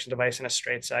embolic protection device in a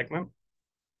straight segment.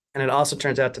 And it also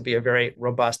turns out to be a very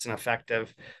robust and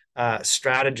effective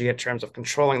strategy in terms of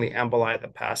controlling the emboli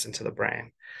that pass into the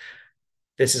brain.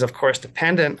 This is, of course,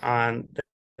 dependent on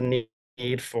the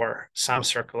need for some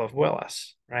circle of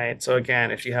Willis, right? So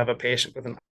again, if you have a patient with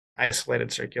an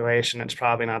isolated circulation, it's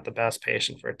probably not the best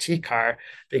patient for a TCAR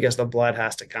because the blood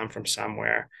has to come from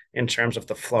somewhere in terms of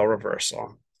the flow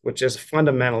reversal, which is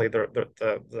fundamentally the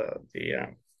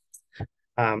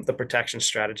protection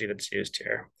strategy that's used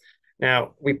here.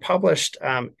 Now, we published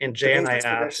in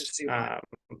JNIS,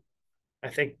 I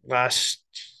think last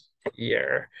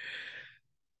year,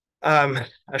 a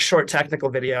short technical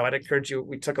video. I'd encourage you,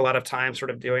 we took a lot of time sort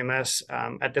of doing this.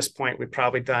 At this point, we've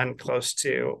probably done close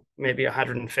to maybe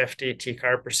 150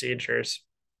 TCAR procedures.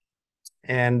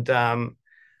 And,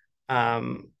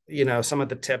 you know, some of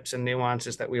the tips and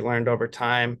nuances that we learned over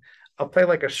time. I'll play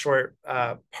like a short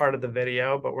part of the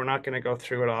video, but we're not going to go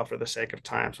through it all for the sake of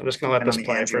time. So I'm just going to let this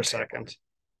play for a second.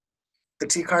 The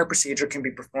TCAR procedure can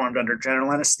be performed under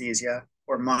general anesthesia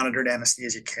or monitored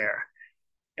anesthesia care.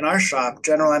 In our shop,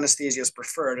 general anesthesia is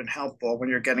preferred and helpful when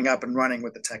you're getting up and running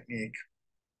with the technique.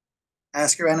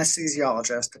 Ask your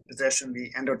anesthesiologist to position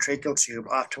the endotracheal tube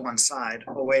off to one side,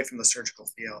 away from the surgical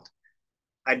field.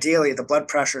 Ideally, the blood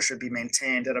pressure should be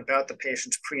maintained at about the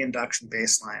patient's pre-induction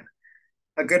baseline.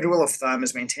 A good rule of thumb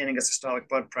is maintaining a systolic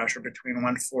blood pressure between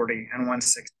 140 and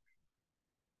 160.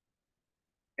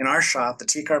 In our shop, the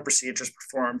TCAR procedure is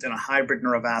performed in a hybrid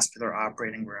neurovascular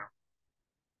operating room.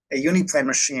 A uniplane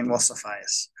machine will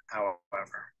suffice,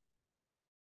 however.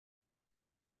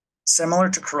 Similar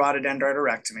to carotid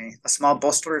endarterectomy, a small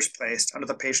bolster is placed under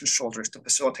the patient's shoulders to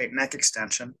facilitate neck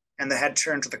extension and the head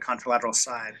turned to the contralateral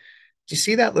side. Do you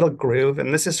see that little groove?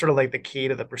 And this is sort of like the key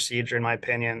to the procedure, in my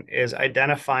opinion, is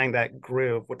identifying that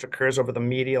groove, which occurs over the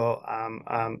medial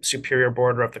superior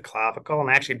border of the clavicle. And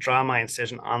I actually draw my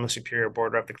incision on the superior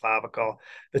border of the clavicle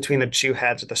between the two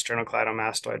heads of the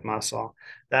sternocleidomastoid muscle.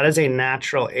 That is a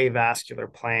natural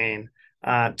avascular plane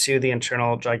to the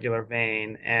internal jugular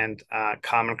vein and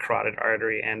common carotid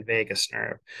artery and vagus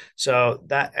nerve. So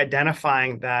that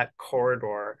identifying that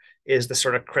corridor is the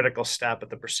sort of critical step of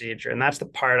the procedure. And that's the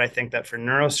part I think that for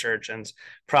neurosurgeons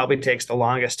probably takes the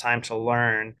longest time to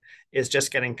learn, is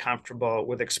just getting comfortable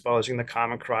with exposing the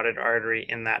common carotid artery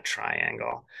in that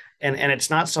triangle. And it's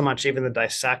not so much even the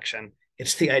dissection,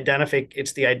 it's the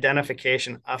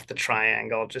identification of the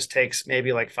triangle. It just takes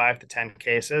maybe like 5 to 10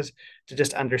 cases to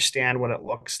just understand what it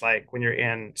looks like when you're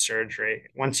in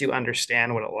surgery. Once you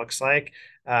understand what it looks like,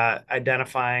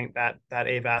 identifying that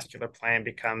avascular plane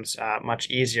becomes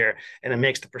much easier, and it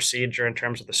makes the procedure in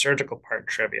terms of the surgical part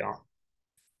trivial.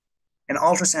 An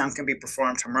ultrasound can be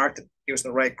performed to mark that use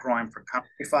the right groin for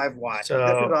 5Y. So, this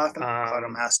is often the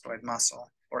cleidomastoid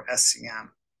muscle, or SCM.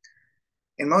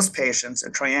 In most patients, a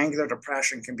triangular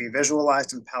depression can be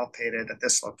visualized and palpated at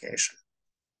this location.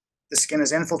 The skin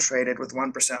is infiltrated with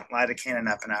 1% lidocaine and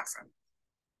epinephrine.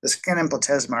 The skin and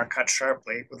platysma are cut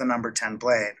sharply with a number 10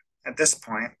 blade. At this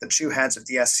point, the two heads of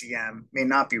the SCM may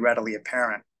not be readily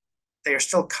apparent. They are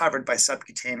still covered by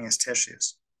subcutaneous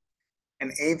tissues.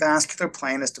 An avascular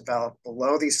plane is developed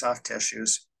below these soft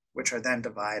tissues, which are then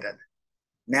divided.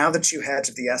 Now the two heads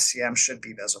of the SCM should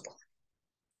be visible.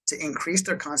 To increase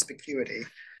their conspicuity,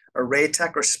 a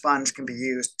Raytec or sponge can be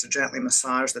used to gently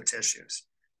massage the tissues.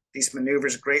 These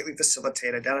maneuvers greatly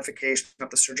facilitate identification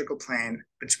of the surgical plane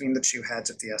between the two heads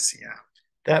of the SCM.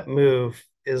 That move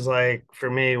is like, for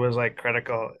me, was like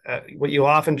critical. What you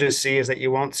often just see is that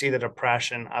you won't see the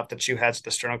depression of the two heads of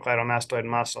the sternocleidomastoid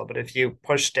muscle, but if you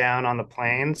push down on the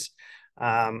planes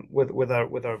with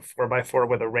a 4x4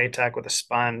 with a Raytec with a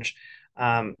sponge,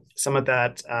 some of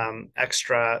that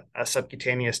extra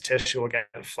subcutaneous tissue will get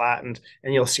flattened,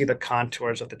 and you'll see the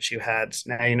contours of the two heads.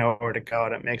 Now you know where to go,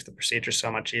 and it makes the procedure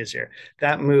so much easier.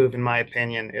 That move, in my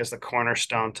opinion, is the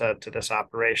cornerstone to this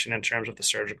operation in terms of the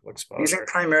surgical exposure. Using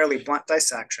primarily blunt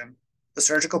dissection, the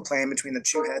surgical plane between the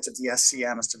two heads of the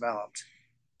SCM is developed.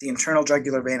 The internal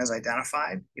jugular vein is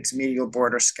identified, its medial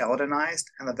border skeletonized,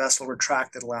 and the vessel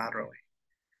retracted laterally.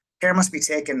 Care must be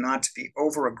taken not to be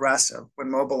over-aggressive when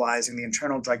mobilizing the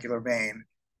internal jugular vein,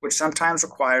 which sometimes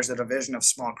requires the division of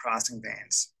small crossing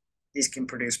veins. These can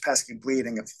produce pesky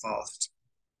bleeding if false.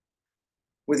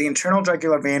 With the internal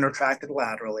jugular vein retracted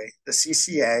laterally, the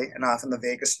CCA and often the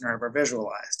vagus nerve are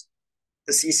visualized.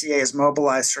 The CCA is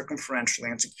mobilized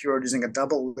circumferentially and secured using a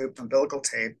double-looped umbilical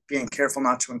tape, being careful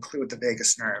not to include the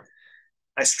vagus nerve.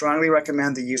 I strongly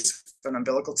recommend the use of an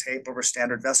umbilical tape over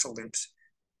standard vessel loops,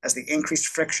 as the increased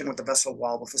friction with the vessel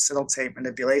wall will facilitate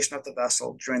manipulation of the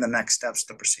vessel during the next steps of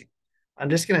the procedure. I'm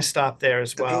just going to stop there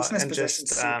as The well patient is and positioned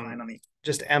supine on the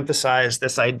just emphasize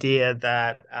this idea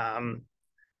that um,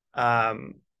 uh,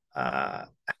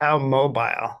 how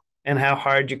mobile and how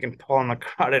hard you can pull on the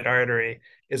carotid artery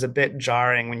is a bit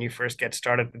jarring when you first get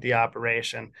started with the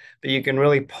operation, but you can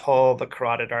really pull the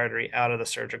carotid artery out of the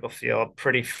surgical field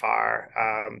pretty far,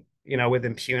 with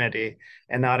impunity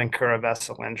and not incur a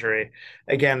vessel injury.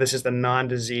 Again, this is the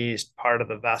non-diseased part of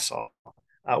the vessel.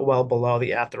 Well below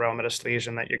the atheromatous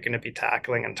lesion that you're going to be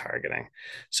tackling and targeting.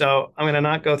 So I'm going to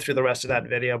not go through the rest of that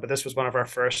video, but this was one of our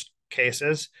first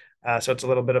cases. So it's a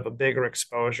little bit of a bigger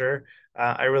exposure.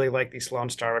 I really like these Lone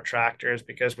Star retractors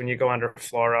because when you go under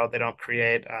fluoro, they don't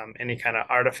create any kind of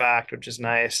artifact, which is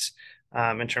nice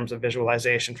in terms of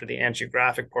visualization for the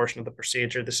angiographic portion of the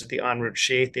procedure. This is the en route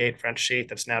sheath, the 8 French sheath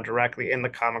that's now directly in the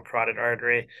common carotid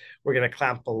artery. We're going to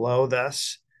clamp below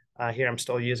this. Here I'm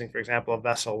still using, for example, a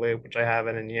vessel loop, which I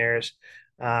haven't in years.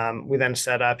 We then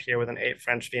set up here with an 8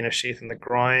 French venous sheath in the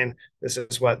groin. This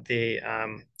is what the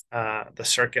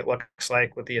circuit looks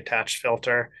like with the attached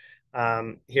filter.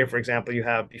 Here, for example, you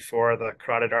have before the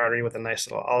carotid artery with a nice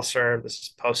little ulcer. This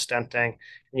is post-stenting,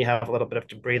 and you have a little bit of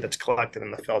debris that's collected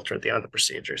in the filter at the end of the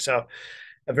procedure. So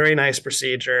a very nice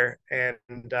procedure. And,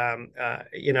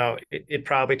 it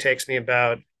probably takes me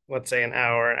about, let's say, an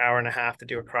hour and a half to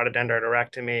do a carotid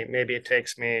endarterectomy. Maybe it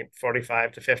takes me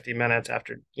 45 to 50 minutes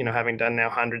after, having done now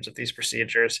hundreds of these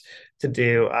procedures to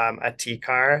do a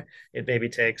TCAR. It maybe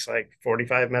takes like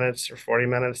 45 minutes or 40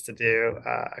 minutes to do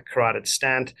a carotid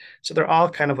stent. So they're all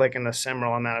kind of like in a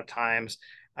similar amount of times.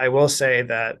 I will say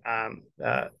that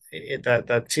the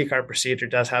TCAR procedure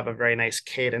does have a very nice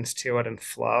cadence to it and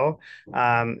flow,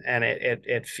 and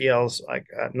it feels like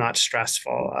not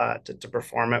stressful to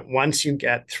perform it once you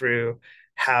get through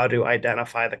how to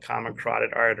identify the common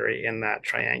carotid artery in that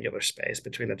triangular space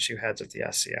between the two heads of the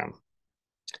SCM.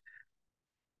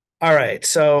 All right,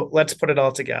 so let's put it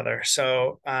all together.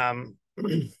 So, and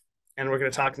we're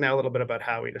going to talk now a little bit about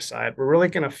how we decide. We're really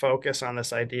going to focus on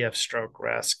this idea of stroke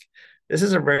risk. This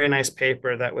is a very nice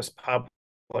paper that was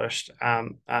published.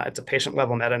 It's a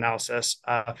patient-level meta-analysis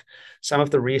of some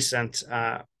of the recent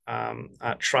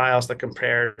trials that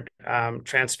compared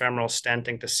transfemoral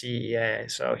stenting to CEA.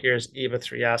 So here's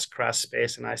EVA3S, CREST,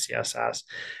 SPACE, and ICSS.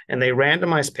 And they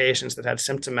randomized patients that had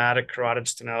symptomatic carotid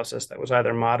stenosis that was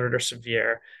either moderate or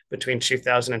severe between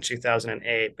 2000 and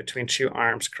 2008, between two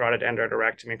arms, carotid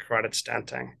endarterectomy and carotid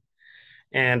stenting.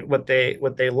 And what they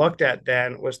looked at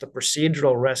then was the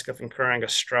procedural risk of incurring a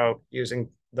stroke using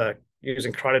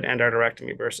carotid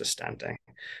endarterectomy versus stenting.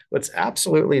 What's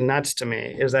absolutely nuts to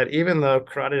me is that even though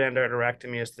carotid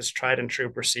endarterectomy is this tried and true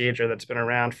procedure that's been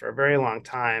around for a very long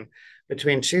time,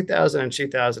 between 2000 and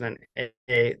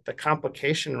 2008, the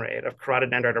complication rate of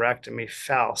carotid endarterectomy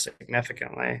fell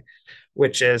significantly,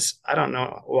 which is, I don't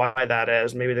know why that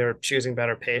is. Maybe they were choosing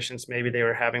better patients. Maybe they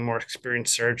were having more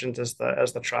experienced surgeons as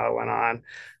the trial went on.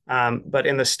 But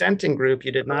in the stenting group,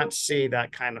 you did not see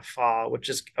that kind of fall, which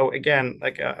is, again,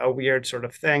 like a weird sort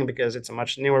of thing because it's a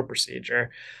much newer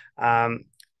procedure.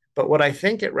 But what I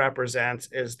think it represents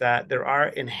is that there are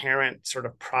inherent sort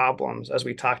of problems, as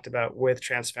we talked about with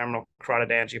transfemoral carotid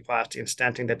angioplasty and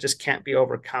stenting, that just can't be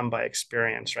overcome by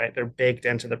experience, right? They're baked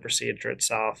into the procedure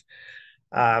itself.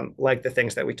 Like the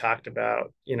things that we talked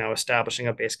about, establishing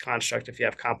a base construct if you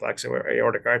have complex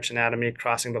aortic arch anatomy,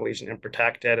 crossing the lesion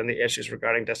unprotected, and the issues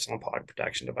regarding distal and pollock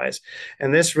protection device.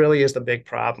 And this really is the big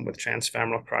problem with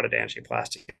transfemoral carotid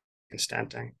angioplasty and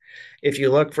stenting. If you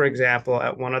look, for example,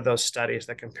 at one of those studies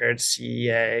that compared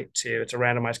CEA it's a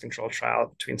randomized controlled trial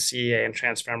between CEA and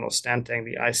transfemoral stenting,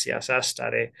 the ICSS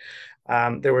study,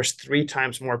 there was 3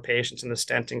 times more patients in the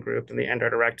stenting group than the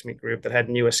endarterectomy group that had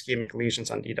new ischemic lesions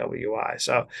on DWI.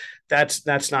 So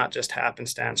that's not just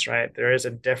happenstance, right? There is a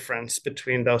difference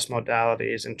between those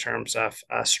modalities in terms of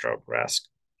stroke risk.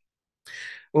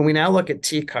 When we now look at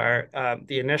TCAR,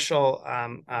 the initial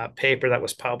paper that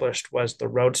was published was the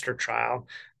Roadster trial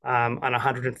on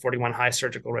 141 high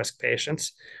surgical risk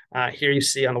patients. Here you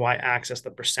see on the y-axis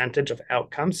the percentage of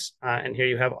outcomes, and here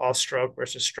you have all stroke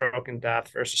versus stroke and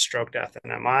death versus stroke, death,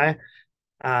 and MI.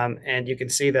 And you can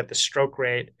see that the stroke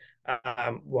rate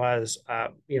was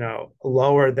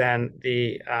lower than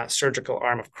the surgical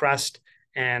arm of CREST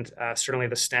and certainly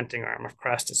the stenting arm of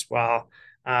CREST as well.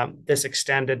 This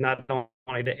extended not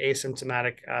only to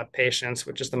asymptomatic patients,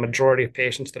 which is the majority of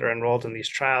patients that are enrolled in these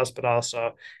trials, but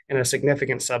also in a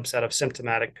significant subset of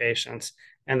symptomatic patients,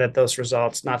 and that those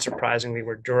results, not surprisingly,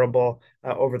 were durable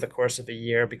over the course of a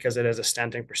year because it is a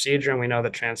stenting procedure, and we know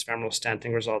that transfemoral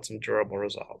stenting results in durable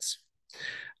results.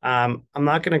 I'm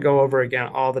not going to go over again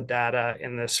all the data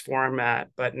in this format,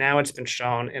 but now it's been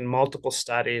shown in multiple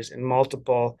studies, in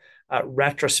multiple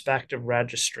retrospective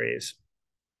registries.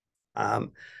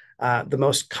 The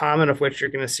most common of which you're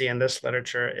going to see in this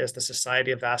literature is the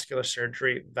Society of Vascular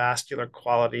Surgery Vascular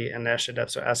Quality Initiative,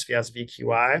 so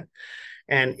SVS-VQI.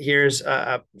 And here's,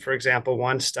 for example,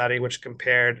 one study which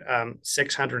compared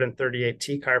 638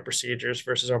 TCAR procedures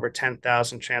versus over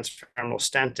 10,000 transfemoral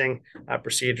stenting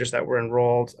procedures that were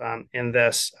enrolled in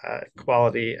this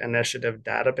quality initiative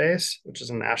database, which is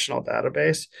a national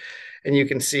database. And you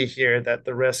can see here that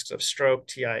the risks of stroke,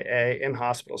 TIA,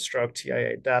 in-hospital stroke,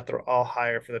 TIA death are all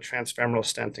higher for the transfemoral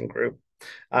stenting group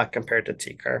compared to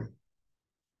TCAR.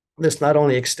 This not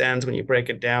only extends when you break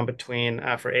it down between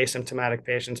for asymptomatic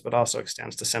patients, but also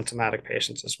extends to symptomatic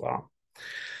patients as well.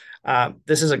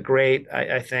 This is a great,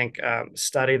 I think,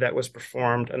 study that was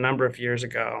performed a number of years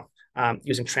ago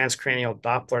using transcranial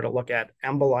Doppler to look at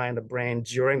emboli in the brain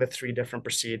during the 3 different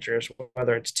procedures,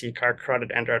 whether it's TCAR, carotid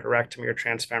endarterectomy, or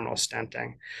transfemoral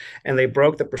stenting. And they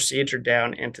broke the procedure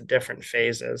down into different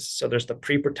phases. So there's the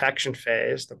pre-protection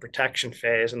phase, the protection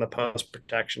phase, and the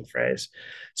post-protection phase.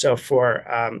 So for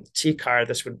TCAR,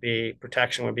 this would be,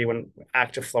 protection would be when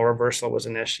active flow reversal was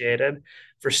initiated.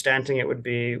 For stenting, it would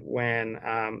be when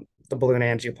the balloon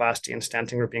angioplasty and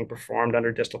stenting were being performed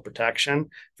under distal protection.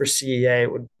 For CEA,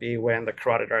 it would be when the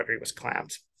carotid artery was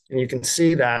clamped. And you can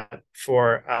see that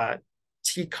for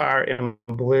TCAR in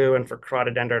blue and for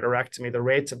carotid endarterectomy, the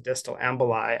rates of distal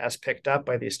emboli as picked up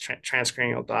by these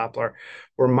transcranial Doppler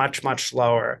were much, much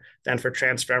lower than for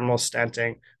transfemoral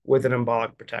stenting with an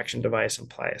embolic protection device in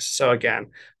place. So again,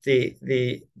 the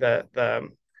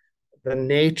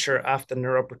nature of the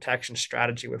neuroprotection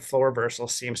strategy with flow reversal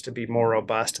seems to be more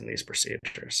robust in these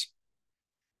procedures.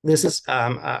 This is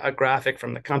a graphic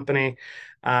from the company,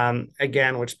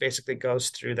 again, which basically goes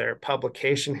through their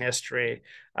publication history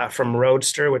from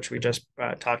Roadster, which we just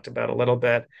talked about a little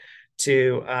bit,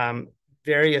 to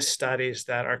various studies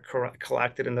that are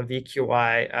collected in the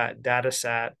VQI data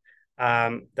set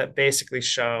that basically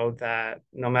show that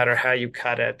no matter how you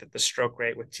cut it, that the stroke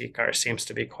rate with TCAR seems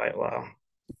to be quite low.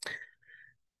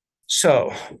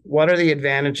 So what are the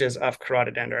advantages of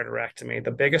carotid endarterectomy? The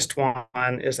biggest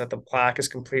one is that the plaque is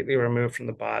completely removed from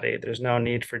the body. There's no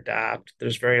need for DAPT.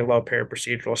 There's very low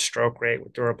periprocedural stroke rate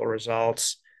with durable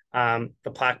results.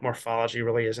 The plaque morphology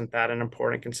really isn't that an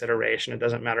important consideration. It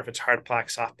doesn't matter if it's hard plaque,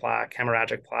 soft plaque,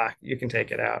 hemorrhagic plaque, you can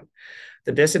take it out.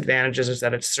 The disadvantages is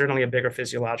that it's certainly a bigger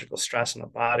physiological stress on the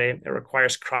body. It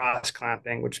requires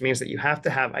cross-clamping, which means that you have to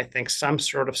have, I think, some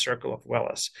sort of circle of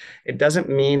Willis. It doesn't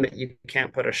mean that you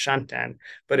can't put a shunt in,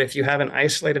 but if you have an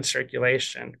isolated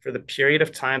circulation for the period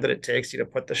of time that it takes you to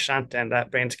put the shunt in, that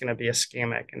brain's going to be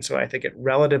ischemic. And so I think it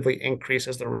relatively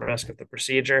increases the risk of the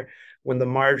procedure when the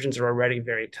margins are already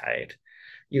very tight.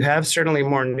 You have certainly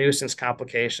more nuisance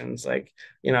complications. Like,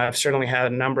 I've certainly had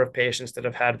a number of patients that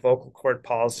have had vocal cord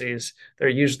palsies. They're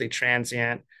usually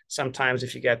transient. Sometimes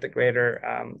if you get the greater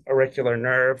auricular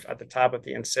nerve at the top of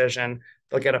the incision,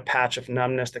 they'll get a patch of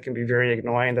numbness that can be very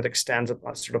annoying that extends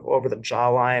sort of over the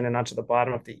jawline and onto the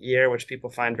bottom of the ear, which people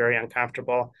find very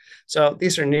uncomfortable. So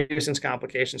these are nuisance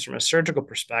complications from a surgical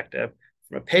perspective.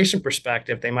 From a patient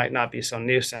perspective, they might not be so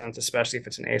nuisance, especially if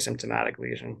it's an asymptomatic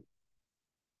lesion.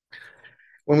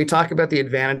 When we talk about the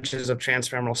advantages of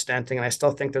transfemoral stenting, and I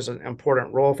still think there's an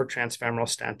important role for transfemoral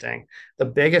stenting, the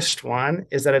biggest one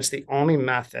is that it's the only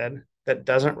method that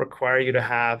doesn't require you to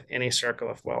have any circle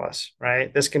of Willis,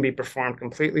 right? This can be performed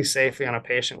completely safely on a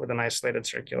patient with an isolated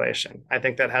circulation. I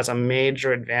think that has a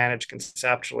major advantage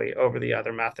conceptually over the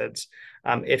other methods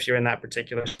if you're in that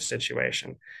particular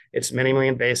situation. It's minimally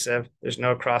invasive. There's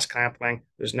no cross-clamping.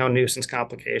 There's no nuisance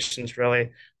complications, really.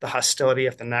 The hostility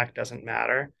of the neck doesn't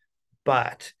matter.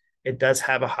 But it does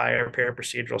have a higher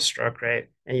periprocedural stroke rate,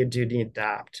 and you do need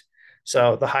DAPT.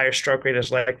 So the higher stroke rate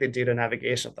is likely due to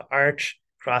navigation of the arch,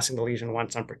 crossing the lesion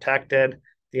once unprotected,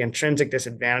 the intrinsic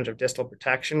disadvantage of distal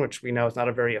protection, which we know is not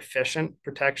a very efficient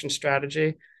protection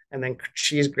strategy, and then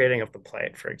cheese grading of the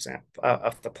plate, for example,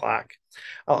 of the plaque.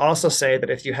 I'll also say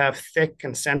that if you have thick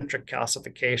concentric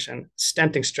calcification,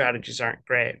 stenting strategies aren't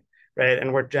great. Right.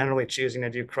 And we're generally choosing to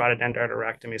do carotid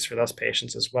endarterectomies for those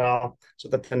patients as well, so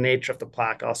that the nature of the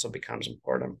plaque also becomes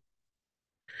important.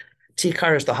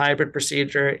 TCAR is the hybrid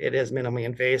procedure. It is minimally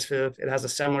invasive. It has a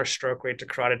similar stroke rate to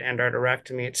carotid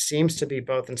endarterectomy. It seems to be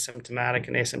both in symptomatic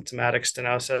and asymptomatic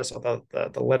stenosis, although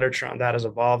the literature on that is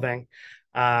evolving.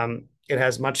 It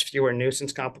has much fewer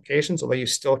nuisance complications, although you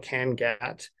still can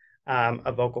get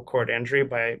a vocal cord injury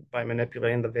by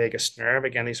manipulating the vagus nerve.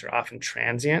 Again, these are often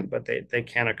transient, but they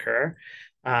can occur.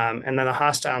 And then the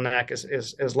hostile neck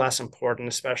is less important,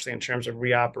 especially in terms of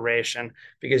reoperation,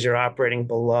 because you're operating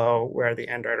below where the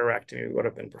endarterectomy would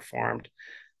have been performed.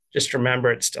 just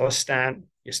remember it's still a stent.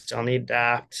 You still need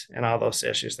DAPT and all those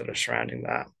issues that are surrounding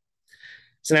that.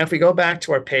 So now if we go back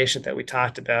to our patient that we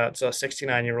talked about, so a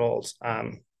 69-year-old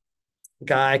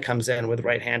guy comes in with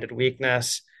right-handed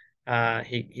weakness.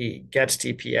 He gets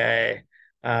TPA.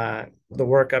 The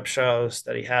workup shows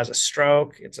that he has a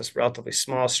stroke. It's a relatively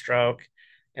small stroke,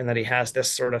 and that he has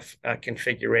this sort of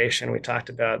configuration we talked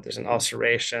about. There's an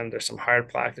ulceration, there's some hard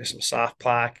plaque, there's some soft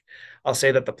plaque. I'll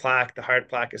say that the hard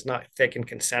plaque is not thick and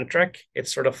concentric.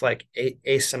 It's sort of like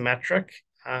asymmetric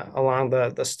along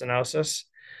the stenosis.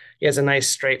 He has a nice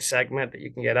straight segment that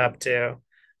you can get up to.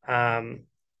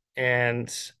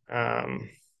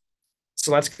 So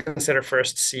let's consider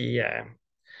first CEA.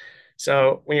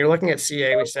 So when you're looking at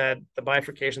CA, we said the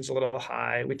bifurcation is a little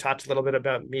high. We talked a little bit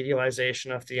about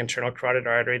medialization of the internal carotid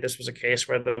artery. This was a case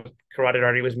where the carotid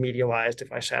artery was medialized.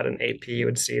 If I had an AP, you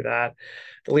would see that.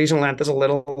 The lesion length is a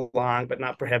little long, but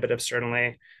not prohibitive,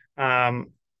 certainly.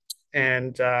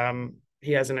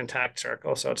 He has an intact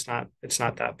circle, so it's not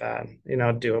that bad,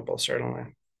 doable,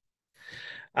 certainly.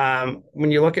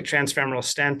 When you look at transfemoral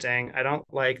stenting, I don't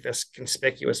like this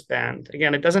conspicuous bend.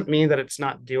 Again, it doesn't mean that it's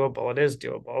not doable. It is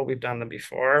doable. We've done them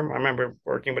before. I remember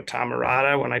working with Tom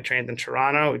Murata when I trained in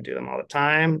Toronto. We'd do them all the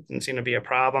time. Didn't seem to be a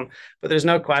problem. But there's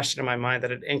no question in my mind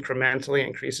that it incrementally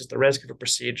increases the risk of a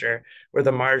procedure where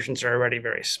the margins are already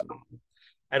very small.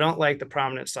 I don't like the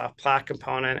prominent soft plaque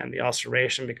component and the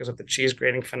ulceration because of the cheese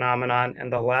grating phenomenon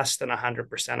and the less than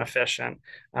 100% efficient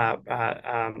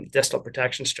distal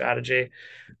protection strategy.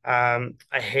 I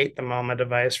hate the MoMA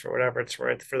device for whatever it's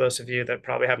worth, for those of you that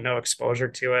probably have no exposure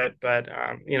to it. But,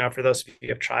 for those of you who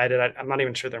have tried it, I'm not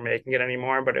even sure they're making it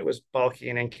anymore, but it was bulky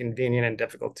and inconvenient and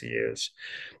difficult to use.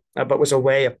 But was a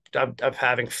way of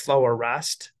having flow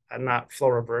arrest, not flow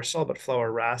reversal, but flow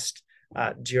arrest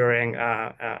during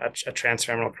a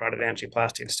transfemoral carotid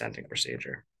angioplasty and stenting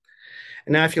procedure.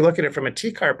 And now if you look at it from a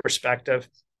TCAR perspective,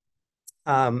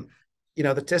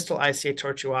 the distal ICA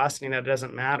tortuosity, it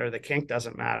doesn't matter. The kink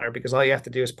doesn't matter because all you have to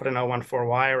do is put an 014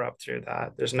 wire up through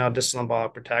that. There's no distal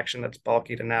embolic protection that's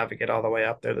bulky to navigate all the way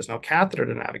up there. There's no catheter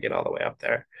to navigate all the way up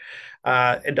there.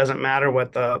 It doesn't matter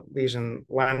what the lesion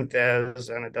length is,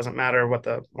 and it doesn't matter what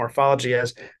the morphology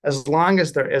is, as long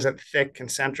as there isn't thick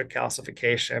concentric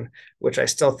calcification, which I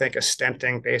still think a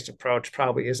stenting-based approach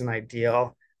probably isn't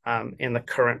ideal in the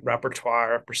current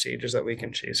repertoire of procedures that we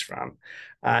can choose from.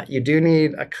 You do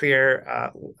need a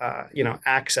clear,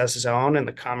 access zone in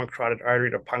the common carotid artery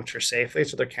to puncture safely,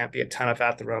 so there can't be a ton of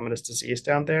atheromatous disease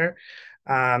down there.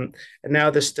 And now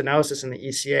the stenosis in the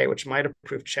ECA, which might have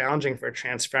proved challenging for a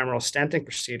transfemoral stenting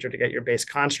procedure to get your base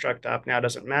construct up, now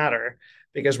doesn't matter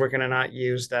because we're going to not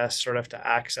use this sort of to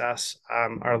access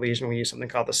our lesion. We use something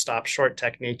called the stop short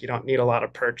technique. You don't need a lot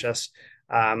of purchase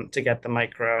to get the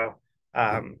micro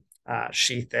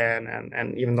sheath in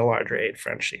and even the larger 8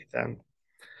 French sheath in.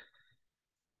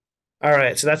 All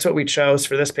right, so that's what we chose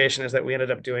for this patient, is that we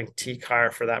ended up doing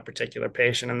TCAR for that particular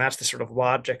patient, and that's the sort of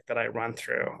logic that I run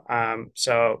through.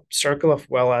 So circle of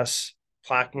Willis,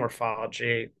 plaque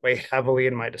morphology, weigh heavily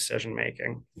in my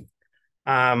decision-making.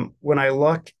 When I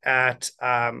look at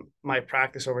my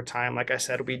practice over time, like I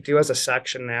said, we do as a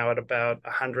section now at about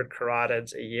 100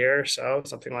 carotids a year, so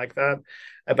something like that.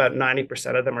 About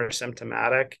 90% of them are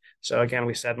symptomatic. So again,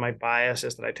 we said my bias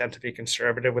is that I tend to be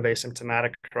conservative with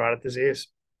asymptomatic carotid disease.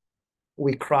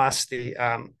 We crossed the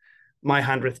my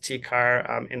 100th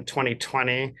TCAR in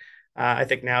 2020. I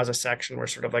think now as a section, we're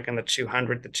sort of like in the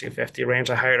 200 to 250 range.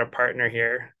 I hired a partner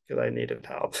here because I needed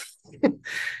help.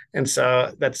 And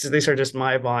so these are just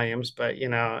my volumes, but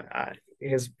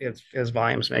his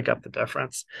volumes make up the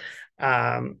difference.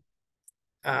 What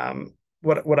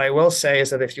I will say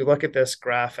is that if you look at this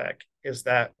graphic, is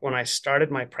that when I started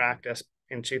my practice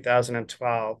in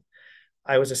 2012,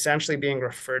 I was essentially being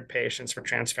referred patients for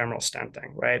transfemoral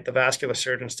stenting, right? The vascular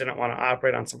surgeons didn't want to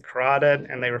operate on some carotid,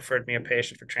 and they referred me a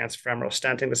patient for transfemoral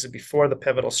stenting. This is before the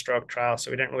pivotal stroke trial, so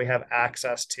we didn't really have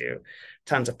access to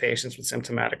tons of patients with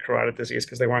symptomatic carotid disease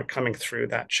because they weren't coming through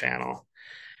that channel.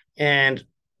 And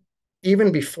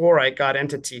even before I got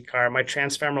into TCAR, my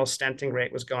transfemoral stenting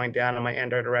rate was going down and my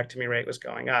endarterectomy rate was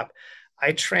going up.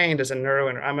 I trained as a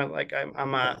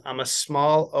I'm a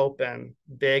small open,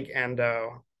 big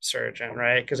endo surgeon,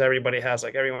 right? Because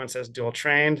everyone says dual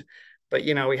trained, but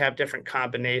we have different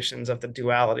combinations of the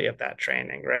duality of that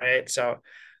training, right? So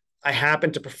I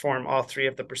happen to perform all 3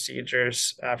 of the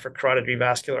procedures for carotid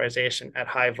revascularization at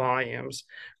high volumes.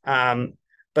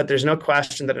 But there's no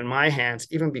question that in my hands,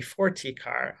 even before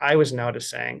TCAR, I was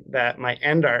noticing that my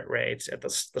endart rates at the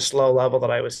slow level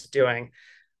that I was doing,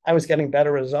 I was getting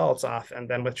better results often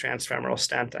than with transfemoral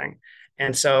stenting.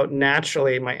 And so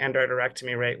naturally, my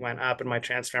endarterectomy rate went up and my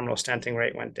transfemoral stenting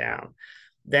rate went down.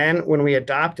 Then when we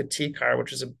adopted TCAR,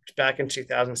 which was back in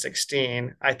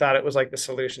 2016, I thought it was like the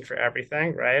solution for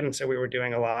everything, right? And so we were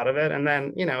doing a lot of it. And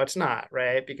then, it's not,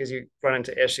 right? Because you run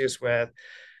into issues with,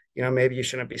 maybe you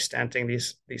shouldn't be stenting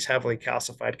these heavily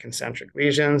calcified concentric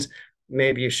lesions.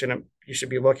 Maybe you should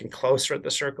be looking closer at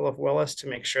the circle of Willis to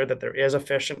make sure that there is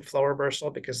efficient flow reversal,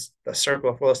 because the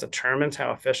circle of Willis determines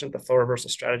how efficient the flow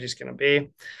reversal strategy is going to be.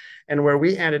 And where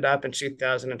we ended up in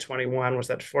 2021 was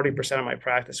that 40% of my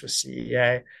practice was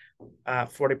CEA,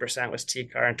 40% was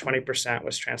TCAR, and 20%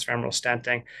 was transfemoral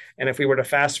stenting. And if we were to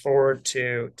fast forward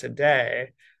to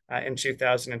today, in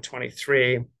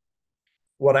 2023,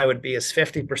 what I would be is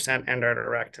 50%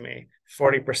 endarterectomy,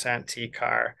 40%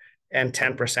 TCAR, and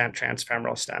 10%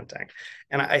 transfemoral stenting.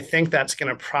 And I think that's going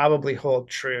to probably hold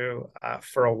true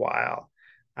for a while.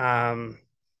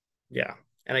 Yeah.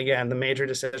 And again, the major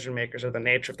decision makers are the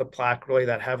nature of the plaque, really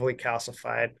that heavily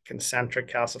calcified concentric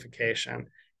calcification,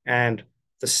 and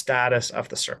the status of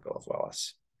the circle of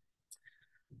Willis.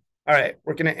 All right,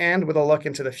 we're going to end with a look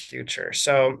into the future.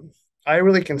 So I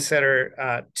really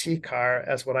consider TCAR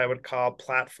as what I would call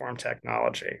platform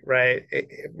technology, right?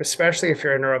 Especially if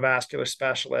you're a neurovascular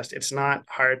specialist, it's not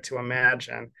hard to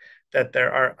imagine that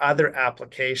there are other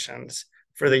applications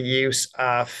for the use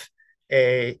of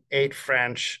a 8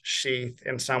 French sheath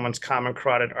in someone's common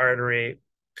carotid artery,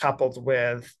 coupled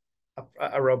with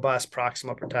a robust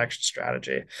proximal protection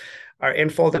strategy. Our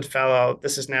enfolded fellow,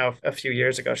 this is now a few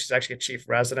years ago, she's actually a chief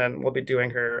resident. We'll be doing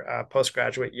her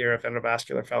postgraduate year of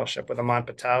endovascular fellowship with Aman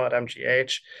Patel at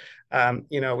MGH.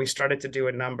 We started to do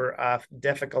a number of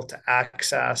difficult to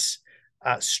access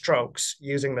strokes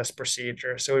using this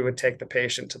procedure. So we would take the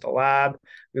patient to the lab,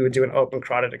 we would do an open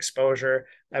carotid exposure.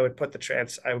 I would put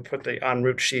the en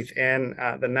route sheath in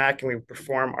the neck, and we would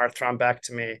perform our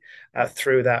thrombectomy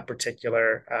through that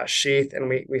particular sheath. And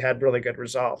we had really good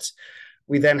results.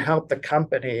 We then helped the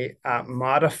company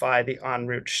modify the en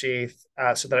route sheath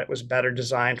so that it was better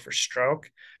designed for stroke.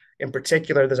 In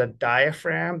particular, there's a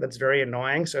diaphragm that's very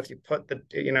annoying. So if you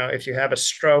if you have a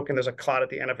stroke and there's a clot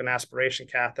at the end of an aspiration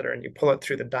catheter and you pull it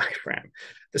through the diaphragm,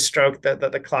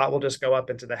 the clot will just go up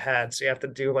into the head. So you have to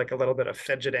do like a little bit of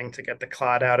fidgeting to get the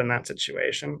clot out in that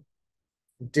situation.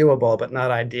 Doable, but not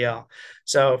ideal.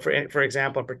 So for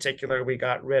example, in particular, we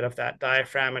got rid of that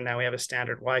diaphragm, and now we have a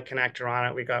standard Y connector on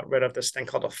it. We got rid of this thing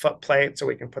called a foot plate, so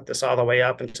we can put this all the way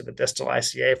up into the distal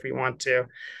ICA if we want to.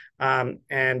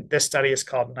 And this study is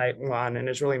called Night One and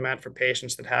is really meant for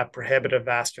patients that have prohibitive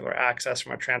vascular access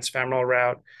from a transfemoral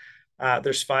route.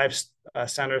 There's 5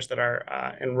 centers that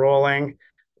are enrolling.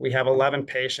 We have 11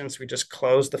 patients. We just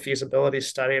closed the feasibility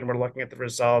study, and we're looking at the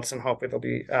results, and hopefully they'll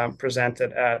be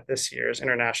presented at this year's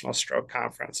International Stroke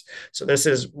Conference. So this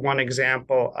is one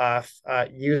example of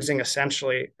using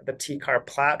essentially the TCAR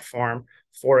platform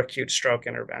for acute stroke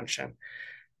intervention.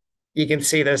 You can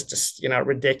see this just,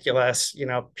 ridiculous,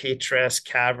 petrous,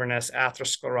 cavernous,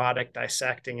 atherosclerotic,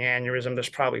 dissecting aneurysm. There's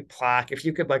probably plaque. If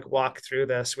you could walk through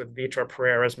this with Vitor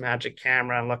Pereira's magic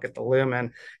camera and look at the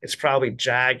lumen, it's probably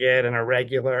jagged and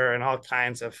irregular and all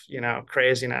kinds of,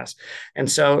 craziness.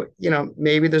 And so,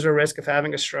 maybe there's a risk of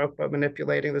having a stroke by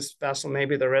manipulating this vessel.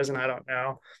 Maybe there isn't, I don't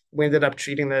know. We ended up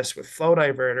treating this with flow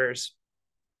diverters,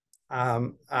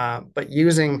 but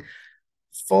using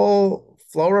full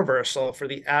flow reversal for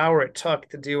the hour it took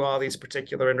to do all these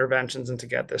particular interventions and to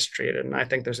get this treated. And I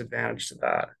think there's advantage to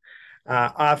that.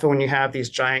 Often when you have these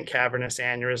giant cavernous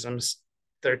aneurysms,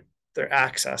 their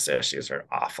access issues are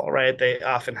awful, right? They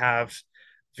often have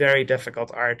very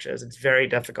difficult arches. It's very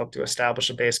difficult to establish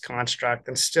a base construct.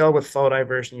 And still with flow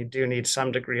diversion, you do need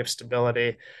some degree of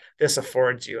stability. This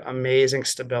affords you amazing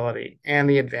stability and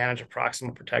the advantage of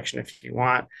proximal protection if you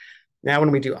want. Now,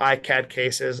 when we do ICAD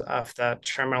cases of the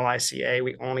terminal ICA,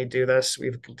 we only do this.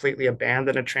 We've completely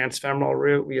abandoned a transfemoral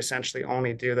route. We essentially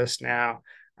only do this now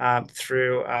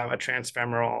through a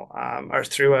transfemoral or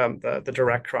through the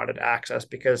direct carotid access,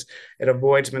 because it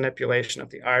avoids manipulation of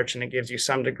the arch and it gives you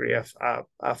some degree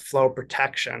of flow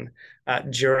protection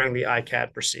during the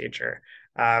ICAD procedure.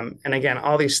 And again,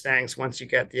 all these things, once you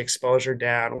get the exposure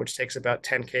down, which takes about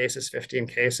 10 cases, 15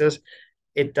 cases,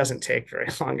 it doesn't take very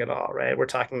long at all, right? We're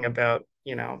talking about,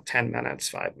 10 minutes,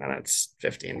 5 minutes,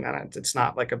 15 minutes. It's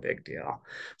not like a big deal.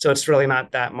 So it's really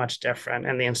not that much different.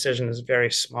 And the incision is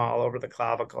very small over the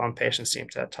clavicle, and patients seem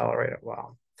to tolerate it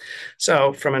well.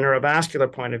 So from a neurovascular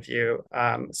point of view,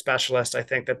 specialist, I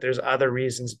think that there's other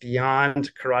reasons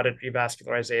beyond carotid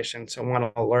revascularization to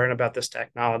want to learn about this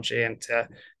technology and to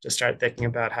start thinking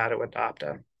about how to adopt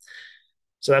it.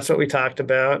 So that's what we talked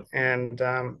about. And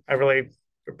I really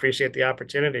appreciate the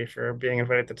opportunity for being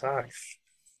invited to talk.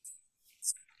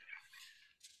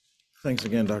 Thanks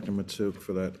again, Dr. Matouk,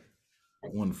 for that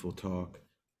wonderful talk.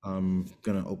 I'm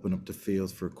going to open up the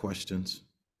field for questions.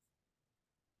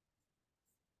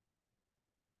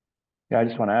 Yeah, I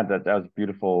just want to add that was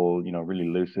beautiful, really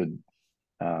lucid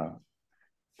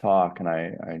talk, and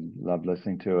I loved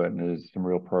listening to it. And there's some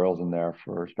real pearls in there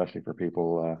especially for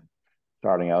people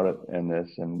starting out in this,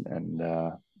 and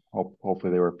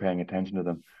hopefully they were paying attention to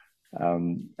them.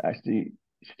 I see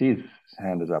Steve's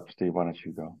hand is up. Steve, why don't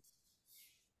you go?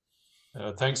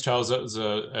 Thanks, Charles. That was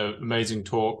an amazing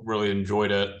talk. Really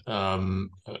enjoyed it. A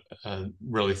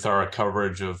really thorough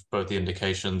coverage of both the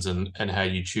indications and how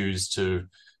you choose to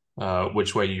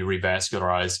which way you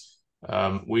revascularize.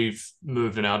 We've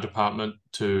moved in our department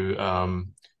to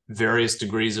various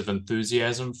degrees of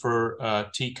enthusiasm for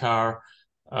TCAR,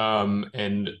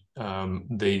 and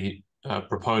the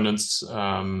proponents,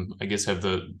 I guess, have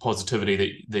the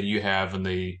positivity that you have, and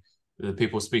the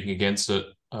people speaking against it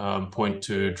point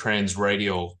to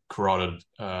transradial carotid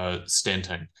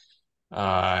stenting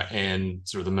and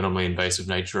sort of the minimally invasive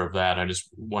nature of that. I just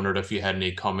wondered if you had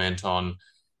any comment on,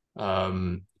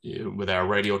 with our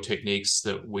radial techniques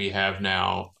that we have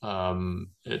now,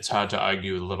 it's hard to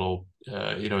argue a little,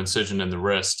 incision in the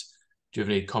wrist. Do you have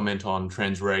any comment on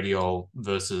transradial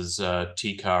versus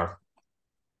TCAR?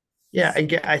 Yeah,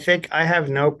 I think I have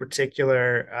no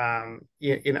particular,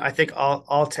 I think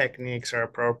all techniques are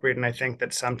appropriate. And I think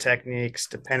that some techniques,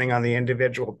 depending on the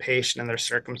individual patient and their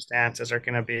circumstances, are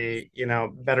going to be,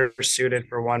 better suited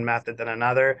for one method than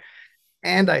another.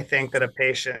 And I think that a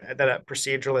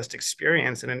proceduralist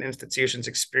experience and an institution's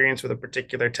experience with a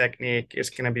particular technique is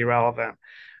going to be relevant.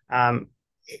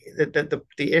 The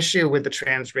issue with the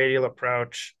transradial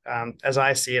approach, as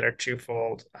I see it, are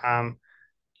twofold.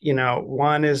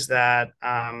 One is that,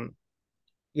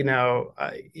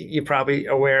 you're probably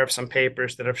aware of some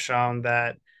papers that have shown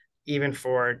that even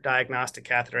for diagnostic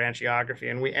catheter angiography,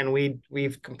 and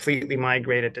we've completely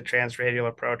migrated to transradial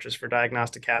approaches for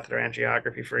diagnostic catheter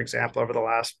angiography, for example, over the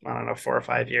last, 4 or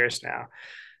 5 years now,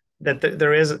 that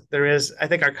there is, I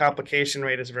think our complication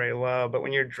rate is very low, but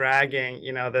when you're dragging,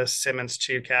 the Simmons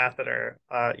 2 catheter,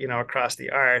 across the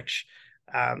arch,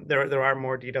 there are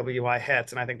more DWI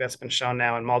hits, and I think that's been shown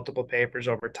now in multiple papers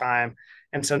over time.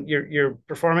 And so you're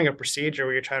performing a procedure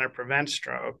where you're trying to prevent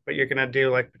stroke, but you're going to do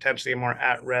like potentially a more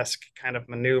at-risk kind of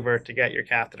maneuver to get your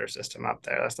catheter system up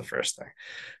there. That's the first thing.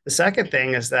 The second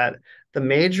thing is that the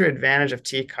major advantage of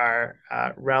TCAR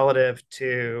relative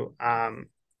to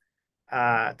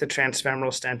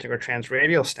transfemoral stenting or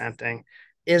transradial stenting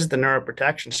is the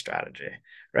neuroprotection strategy,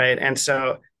 right? And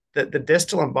so the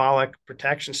distal embolic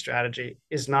protection strategy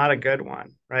is not a good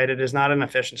one, right? It is not an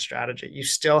efficient strategy. You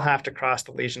still have to cross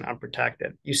the lesion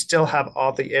unprotected. You still have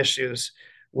all the issues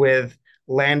with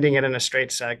landing it in a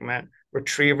straight segment,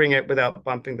 retrieving it without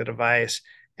bumping the device,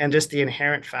 and just the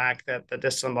inherent fact that the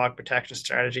distal embolic protection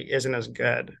strategy isn't as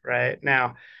good, right?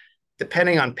 Now,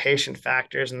 depending on patient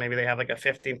factors, and maybe they have like a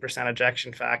 15%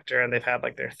 ejection factor and they've had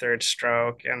like their third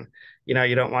stroke, and you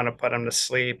don't want to put them to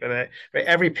sleep, and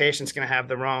every patient's going to have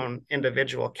their own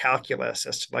individual calculus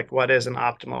as to like what is an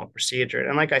optimal procedure.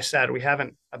 And like I said, we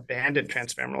haven't abandoned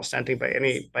transfemoral stenting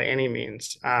by any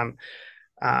means,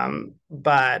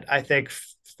 but I think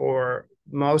for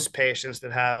most patients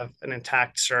that have an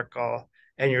intact circle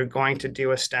and you're going to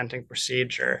do a stenting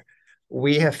procedure,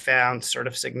 we have found sort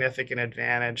of significant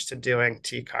advantage to doing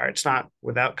TCAR. It's not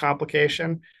without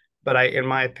complication, but in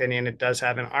my opinion, it does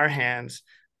have in our hands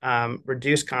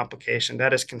reduced complication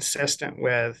that is consistent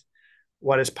with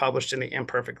what is published in the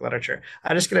imperfect literature.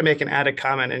 I'm just going to make an added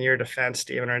comment in your defense,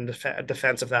 Stephen, or in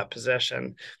defense of that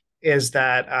position, is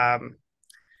that,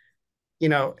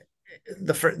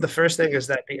 the first thing is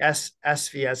that the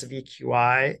SVS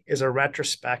VQI is a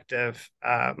retrospective,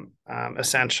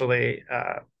 essentially,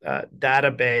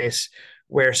 database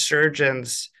where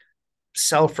surgeons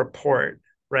self-report,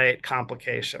 right,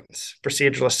 complications,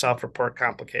 proceduralist self-report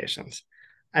complications.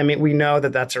 I mean, we know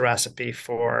that that's a recipe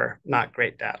for not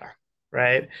great data,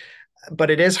 right? But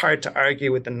it is hard to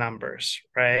argue with the numbers,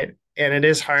 right? And it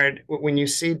is hard when you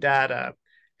see data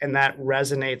and that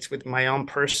resonates with my own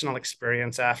personal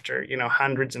experience after,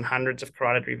 hundreds and hundreds of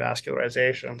carotid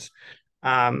revascularizations.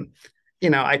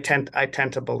 I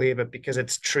tend to believe it because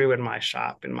it's true in my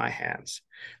shop, in my hands.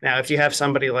 Now, if you have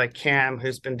somebody like Cam,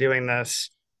 who's been doing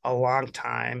this a long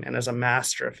time and is a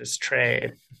master of his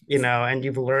trade, and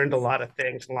you've learned a lot of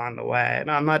things along the way.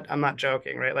 And I'm not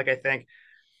joking, right? Like, I think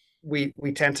we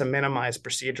tend to minimize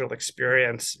procedural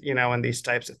experience, in these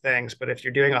types of things. But if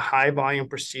you're doing a high volume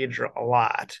procedure a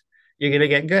lot, you're going to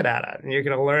get good at it, and you're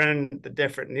going to learn the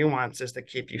different nuances that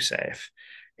keep you safe.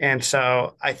 And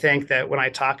so I think that when I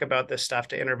talk about this stuff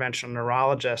to interventional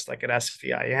neurologists, like at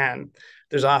SVIN,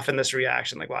 there's often this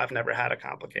reaction like, well, I've never had a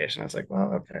complication. It's like,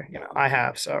 well, okay, I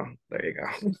have. So there you go.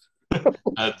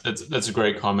 That's a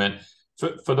great comment.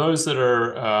 For those that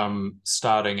are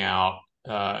starting out,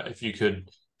 if you could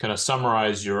kind of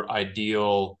summarize your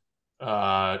ideal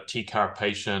TCAR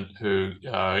patient who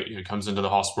comes into the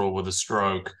hospital with a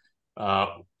stroke,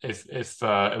 if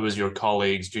it was your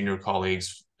colleagues, junior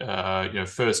colleagues,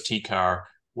 first TCAR,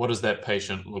 what does that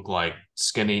patient look like?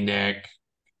 Skinny neck?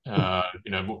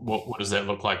 What does that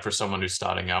look like for someone who's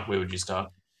starting out? Where would you start?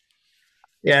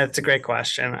 Yeah, it's a great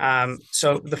question.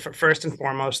 So the first and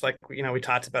foremost, like we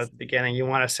talked about at the beginning, you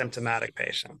want a symptomatic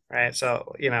patient, right?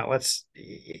 So let's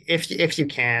if you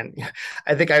can,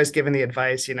 I think I was given the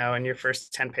advice, in your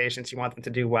first 10 patients, you want them to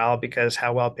do well, because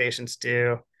how well patients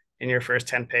do in your first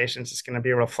 10 patients is going to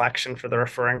be a reflection for the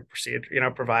referring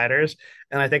procedure, providers.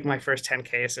 And I think my first 10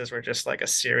 cases were just like a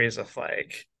series of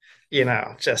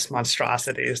just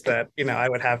monstrosities that I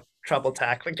would have trouble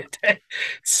tackling today.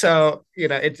 So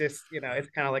it just it's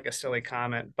kind of like a silly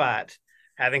comment, but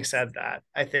having said that,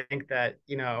 I think that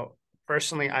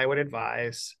personally I would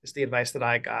advise, is the advice that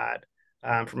I got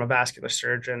from a vascular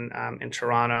surgeon in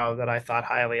Toronto that I thought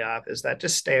highly of, is that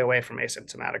just stay away from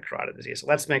asymptomatic carotid disease. So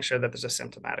let's make sure that there's a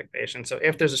symptomatic patient. So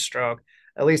if there's a stroke,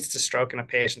 at least it's a stroke in a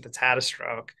patient that's had a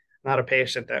stroke, not a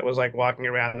patient that was like walking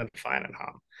around and fine at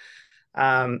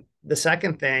home. The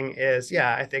second thing is,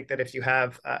 I think that if you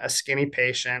have a skinny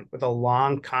patient with a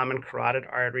long common carotid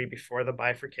artery before the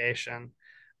bifurcation,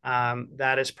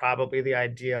 that is probably the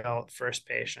ideal first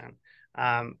patient.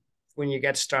 When you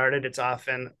get started, it's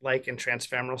often like in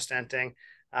transfemoral stenting,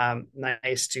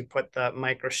 nice to put the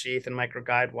microsheath and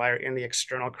microguide wire in the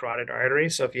external carotid artery.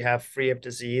 So if you have free of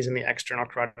disease in the external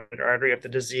carotid artery, if the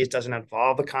disease doesn't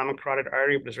involve the common carotid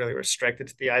artery, but is really restricted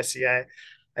to the ICA,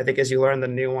 I think as you learn the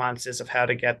nuances of how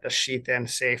to get the sheath in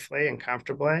safely and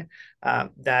comfortably,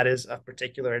 that is a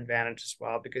particular advantage as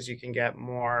well, because you can get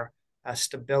more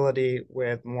stability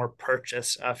with more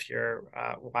purchase of your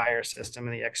wire system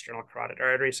in the external carotid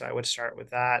artery. So I would start with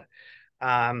that.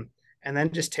 And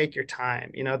then just take your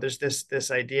time. There's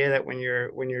this idea that when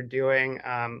you're doing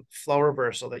flow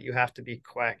reversal, that you have to be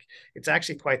quick. It's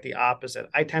actually quite the opposite.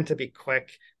 I tend to be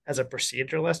quick as a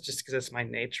proceduralist just because it's my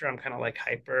nature. I'm kind of like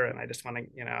hyper, and I just want to,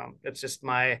 it's just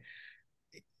my,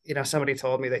 somebody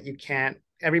told me that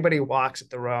everybody walks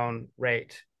at their own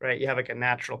rate, right? You have like a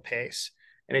natural pace.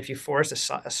 And if you force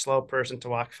a slow person to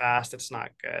walk fast, it's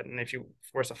not good. And if you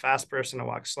force a fast person to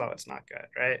walk slow, it's not good,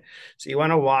 right? So you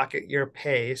want to walk at your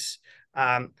pace,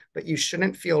 but you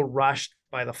shouldn't feel rushed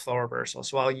by the flow reversal.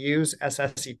 So I'll use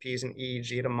SSEPs and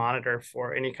EEG to monitor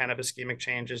for any kind of ischemic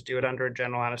changes. Do it under a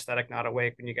general anesthetic, not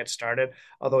awake when you get started,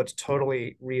 although it's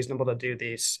totally reasonable to do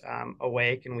these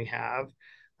awake, and we have.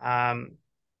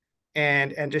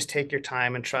 And just take your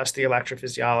time and trust the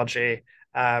electrophysiology.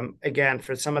 Again,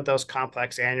 for some of those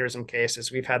complex aneurysm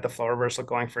cases, we've had the flow reversal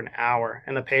going for an hour,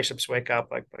 and the patients wake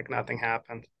up like nothing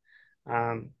happened.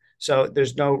 So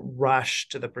there's no rush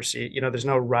to the procedure. There's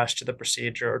no rush to the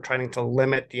procedure or trying to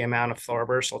limit the amount of flow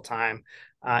reversal time.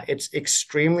 It's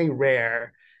extremely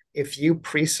rare if you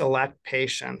pre-select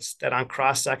patients that on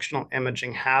cross-sectional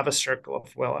imaging have a circle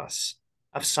of Willis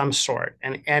of some sort,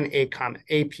 and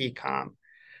APCOM,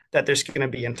 that there's going to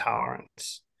be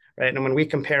intolerance, right? And when we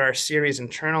compare our series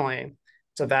internally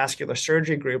to vascular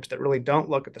surgery groups that really don't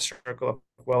look at the circle of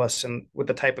Willis and with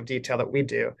the type of detail that we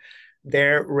do,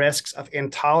 their risks of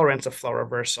intolerance of flow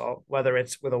reversal, whether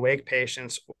it's with awake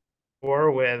patients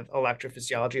or with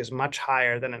electrophysiology, is much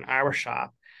higher than in our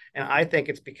shop. And I think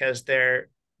it's because they're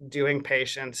doing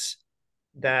patients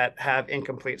that have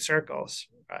incomplete circles,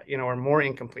 or more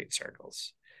incomplete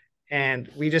circles. And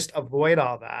we just avoid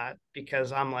all that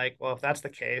because I'm like, well, if that's the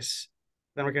case,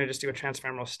 then we're going to just do a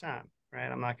transfemoral stent,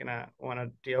 right? I'm not going to want to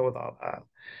deal with all that.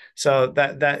 So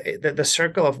the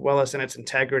circle of Willis and its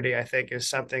integrity, I think, is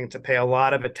something to pay a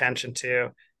lot of attention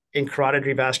to in carotid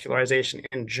revascularization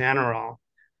in general.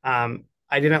 I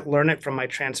didn't learn it from my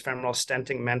transfemoral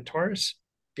stenting mentors,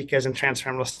 because in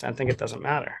transfemoral stenting, it doesn't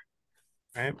matter,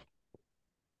 right?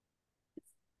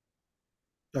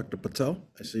 Dr. Patel,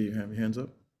 I see you have your hands up.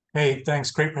 Hey,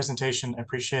 thanks. Great presentation. I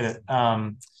appreciate it.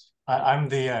 I'm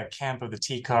the camp of the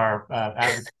TCAR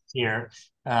advocate here,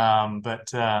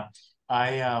 but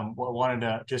I wanted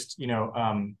to just,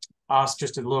 ask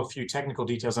just a little few technical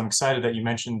details. I'm excited that you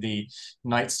mentioned the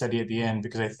night study at the end,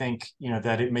 because I think,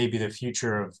 that it may be the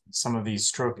future of some of these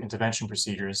stroke intervention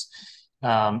procedures.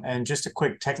 And just a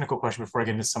quick technical question before I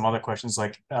get into some other questions,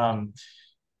 like,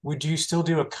 would you still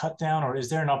do a cut down, or is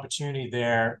there an opportunity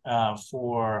there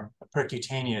for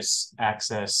percutaneous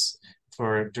access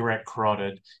for direct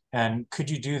carotid? And could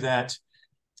you do that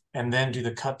and then do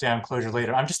the cut down closure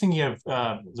later? I'm just thinking of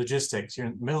logistics. You're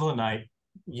in the middle of the night,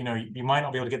 you might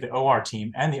not be able to get the OR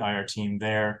team and the IR team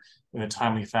there in a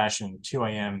timely fashion. 2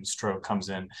 a.m. stroke comes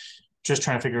in. Just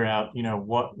trying to figure out,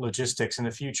 what logistics in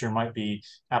the future might be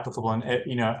applicable. And,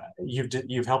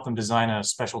 you've helped them design a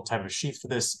special type of sheath for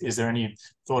this. Is there any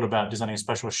thought about designing a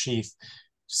special sheath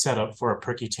set up for a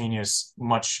percutaneous,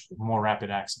 much more rapid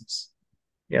access?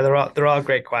 Yeah, they're all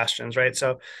great questions, right?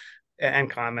 So, and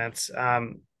comments.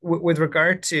 With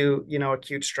regard to,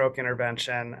 acute stroke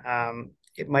intervention,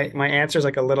 my answer is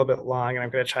like a little bit long, and I'm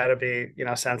going to try to be,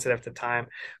 sensitive to time.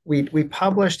 We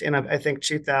published in, I think,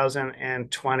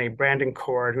 2020, Brandon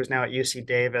Cord, who's now at UC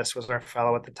Davis, was our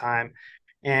fellow at the time.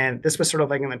 And this was sort of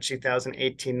like in the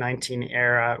 2018-19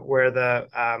 era where the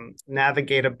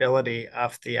navigatability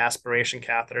of the aspiration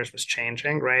catheters was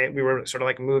changing, right? We were sort of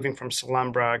like moving from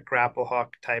Solumbra, grapple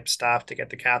hook type stuff to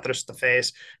get the catheters to the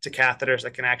face to catheters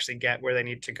that can actually get where they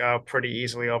need to go pretty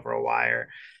easily over a wire.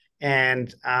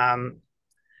 And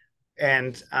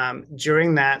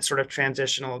during that sort of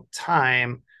transitional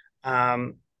time,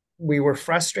 we were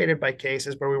frustrated by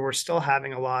cases where we were still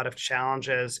having a lot of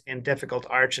challenges in difficult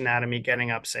arch anatomy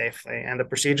getting up safely. And the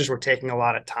procedures were taking a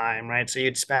lot of time, right? So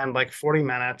you'd spend like 40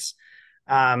 minutes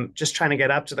just trying to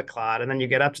get up to the clot. And then you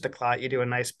get up to the clot, you do a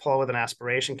nice pull with an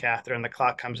aspiration catheter, and the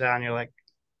clot comes out, and you're like,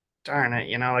 darn it,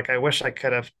 like I wish I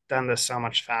could have done this so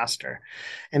much faster.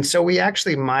 And so we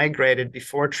actually migrated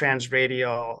before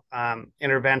transradial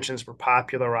interventions were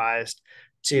popularized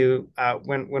to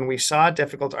when we saw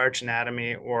difficult arch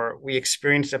anatomy, or we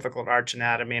experienced difficult arch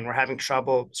anatomy and we're having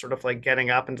trouble sort of like getting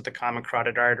up into the common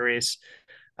carotid arteries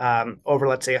over,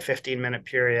 let's say, a 15-minute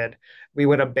period, we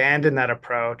would abandon that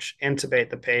approach,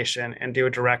 intubate the patient, and do a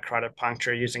direct carotid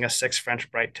puncture using a 6 French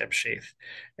bright tip sheath,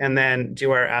 and then do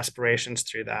our aspirations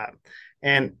through that.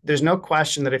 And there's no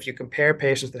question that if you compare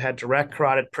patients that had direct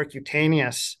carotid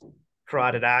percutaneous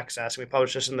carotid access, we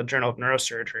published this in the Journal of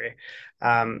Neurosurgery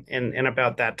in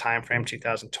about that time frame,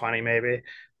 2020 maybe.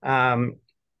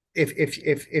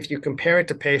 If you compare it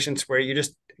to patients where you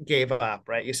just gave up,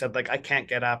 right? You said, like, I can't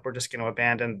get up, we're just going to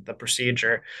abandon the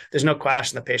procedure. There's no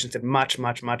question the patients did much,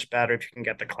 much, much better if you can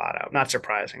get the clot out. Not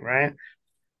surprising, right?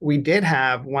 We did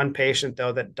have one patient,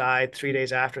 though, that died 3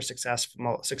 days after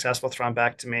successful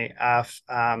thrombectomy of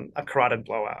a carotid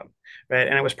blowout, right?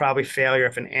 And it was probably failure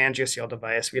of an angioseal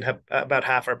device. We'd have about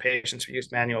half our patients who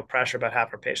used manual pressure, about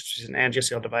half our patients used an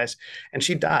angioseal device, and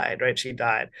she died, right? She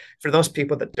died. For those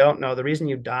people that don't know, the reason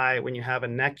you die when you have a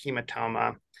neck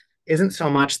hematoma isn't so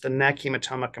much the neck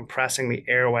hematoma compressing the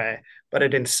airway, but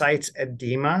it incites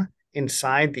edema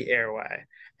inside the airway.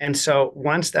 And so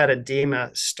once that edema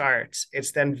starts,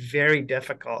 it's then very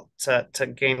difficult to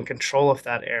gain control of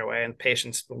that airway, and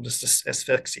patients will just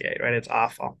asphyxiate, right? It's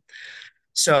awful.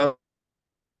 So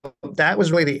that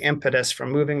was really the impetus for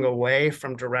moving away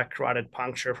from direct carotid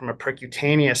puncture from a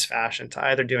percutaneous fashion to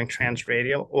either doing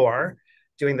transradial or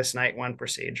doing this night 1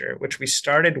 procedure, which we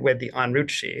started with the en route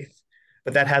sheath,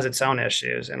 but that has its own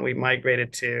issues, and we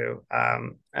migrated to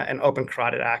an open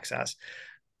carotid access.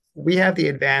 We have the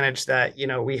advantage that,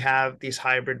 we have these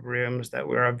hybrid rooms that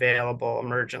were available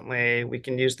emergently. We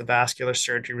can use the vascular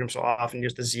surgery rooms. So I'll often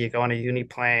use the Zigo on a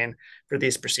uniplane for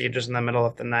these procedures in the middle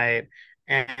of the night.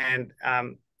 And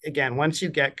again, once you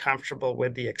get comfortable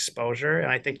with the exposure,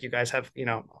 and I think you guys have,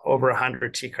 over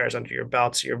 100 TCARs under your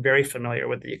belt, so you're very familiar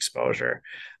with the exposure.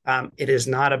 It is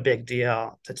not a big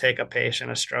deal to take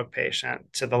a stroke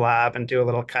patient, to the lab and do a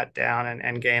little cut down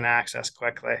and gain access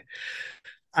quickly.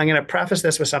 I'm going to preface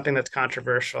this with something that's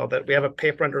controversial, that we have a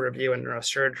paper under review in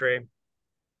neurosurgery,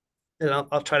 and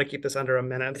I'll try to keep this under a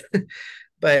minute.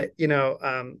 But,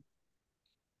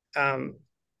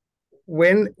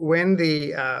 when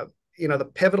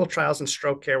the pivotal trials in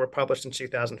stroke care were published in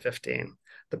 2015,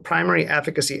 the primary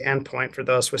efficacy endpoint for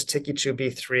those was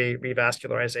TCAR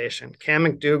revascularization. Cam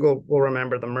McDougall will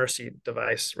remember the Mercy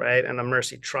device, right? And the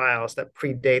Mercy trials that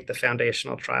predate the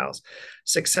foundational trials.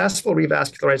 Successful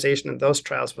revascularization in those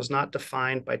trials was not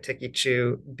defined by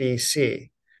TCAR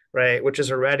BC, right? Which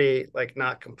is already like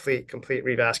not complete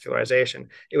revascularization.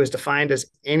 It was defined as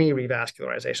any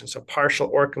revascularization, so partial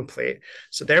or complete.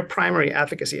 So their primary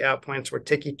efficacy endpoints were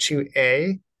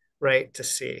TCAR-A, right, to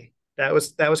C. That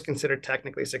was considered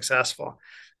technically successful.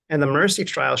 And the Mercy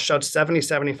trial showed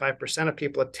 75% of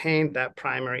people attained that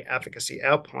primary efficacy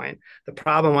endpoint. The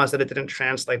problem was that it didn't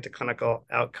translate to clinical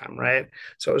outcome, right?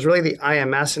 So it was really the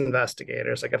IMS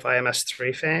investigators, like of IMS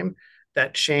 3 fame,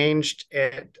 that changed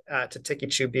it to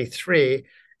TCAR-B3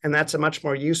 And that's a much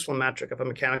more useful metric of a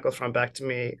mechanical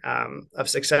thrombectomy, of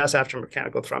success after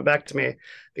mechanical thrombectomy,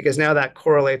 because now that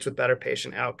correlates with better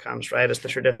patient outcomes, right? As the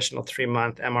traditional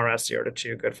 3-month MRS 0 to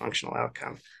 2 good functional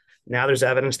outcome. Now there's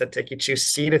evidence that TICI-2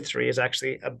 C-3 is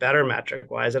actually a better metric.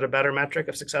 Why is it a better metric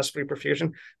of successful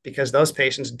reperfusion? Because those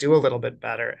patients do a little bit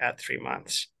better at 3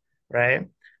 months, right?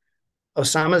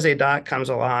 Osama Zaydok comes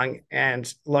along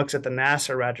and looks at the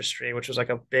NASA registry, which was like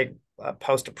a big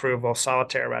post-approval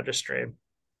solitaire registry,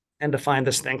 and defined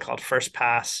this thing called first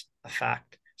pass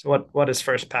effect. So what is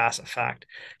first pass effect?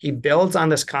 He builds on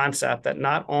this concept that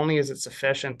not only is it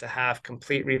sufficient to have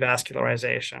complete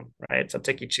revascularization, right? So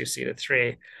TICI-2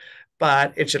 C-3,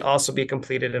 but it should also be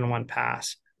completed in one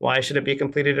pass. Why should it be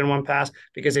completed in one pass?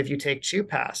 Because if you take 2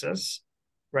 passes,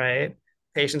 right,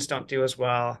 patients don't do as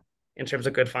well in terms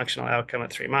of good functional outcome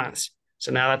at 3 months.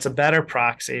 So now that's a better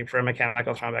proxy for a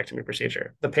mechanical thrombectomy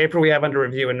procedure. The paper we have under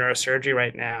review in neurosurgery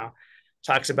right now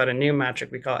talks about a new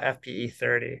metric we call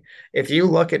FPE30. If you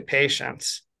look at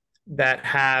patients that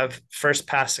have first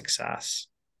pass success,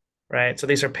 right? So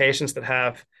these are patients that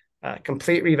have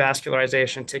complete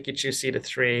revascularization, TICI-2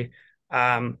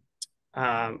 C-3,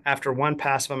 after 1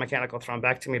 pass of a mechanical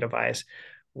thrombectomy device.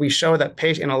 We show that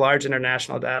in a large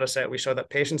international data set, we show that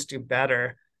patients do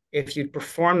better if you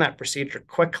perform that procedure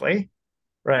quickly,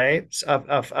 right?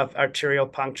 Of arterial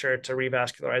puncture to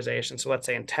revascularization. So let's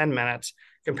say in 10 minutes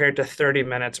compared to 30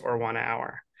 minutes or 1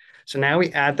 hour. So now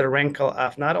we add the wrinkle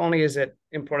of not only is it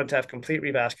important to have complete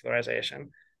revascularization,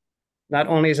 not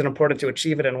only is it important to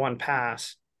achieve it in 1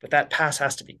 pass, but that pass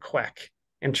has to be quick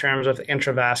in terms of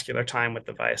intravascular time with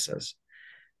devices.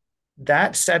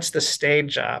 That sets the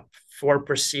stage up for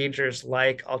procedures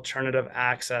like alternative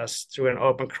access through an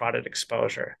open carotid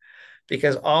exposure,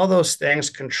 because all those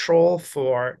things control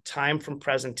for time from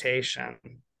presentation,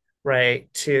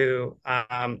 right, to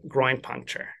groin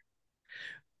puncture.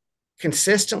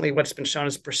 Consistently, what's been shown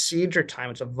is procedure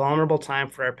time. It's a vulnerable time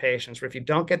for our patients, where if you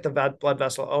don't get the blood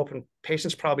vessel open,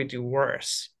 patients probably do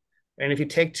worse. And if you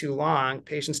take too long,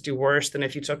 patients do worse than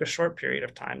if you took a short period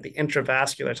of time, the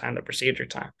intravascular time, the procedure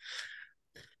time.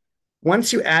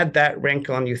 Once you add that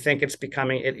wrinkle and you think it's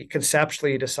becoming,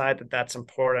 conceptually you decide that that's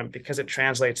important because it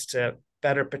translates to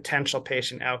better potential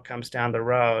patient outcomes down the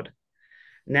road.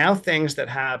 Now things that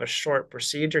have a short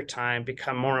procedure time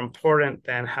become more important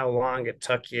than how long it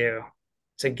took you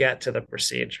to get to the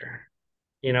procedure,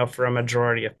 for a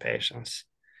majority of patients.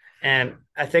 And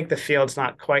I think the field's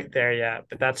not quite there yet,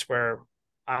 but that's where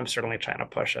I'm certainly trying to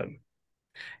push it.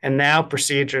 And now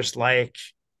procedures like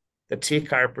the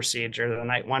TCAR procedure, the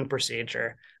night 1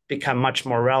 procedure, become much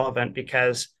more relevant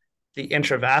because the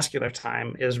intravascular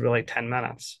time is really 10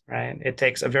 minutes, right? It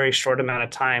takes a very short amount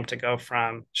of time to go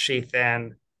from sheath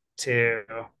in to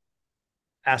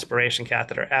aspiration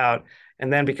catheter out.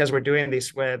 And then because we're doing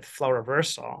these with flow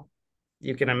reversal,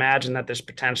 you can imagine that there's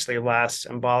potentially less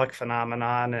embolic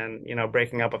phenomenon and,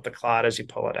 breaking up of the clot as you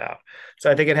pull it out. So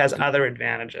I think it has other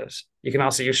advantages. You can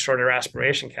also use shorter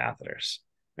aspiration catheters,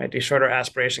 right? These shorter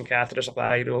aspiration catheters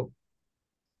allow you to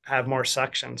have more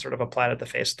suction sort of applied at the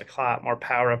face of the clot, more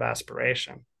power of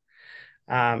aspiration.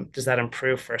 Does that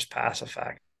improve first pass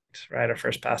effect, right? Or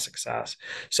first pass success?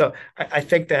 So I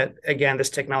think that, again, this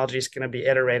technology is going to be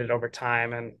iterated over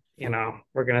time, and,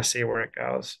 we're going to see where it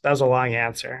goes. That was a long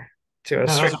answer to a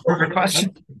straightforward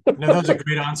question. No, that was a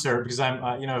great answer, because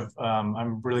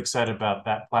I'm really excited about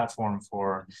that platform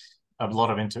for a lot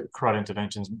of carotid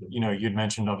interventions. You'd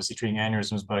mentioned obviously treating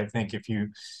aneurysms, but I think if you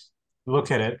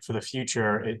look at it for the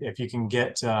future, if you can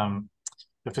get the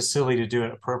facility to do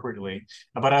it appropriately.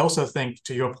 But I also think,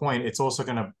 to your point, it's also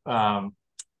going to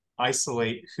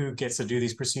isolate who gets to do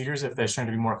these procedures if they're shown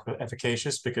to be more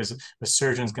efficacious, because the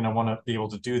surgeon's going to want to be able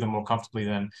to do them more comfortably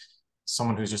than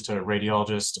someone who's just a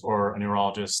radiologist or a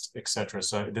neurologist, et cetera.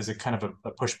 So there's a kind of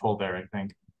a push-pull there, I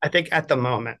think. I think at the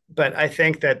moment, but I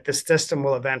think that the system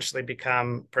will eventually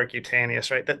become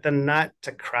percutaneous, right? That the nut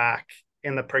to crack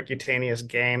in the percutaneous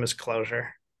game is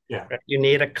closure. Yeah. Right? You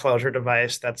need a closure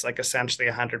device that's like essentially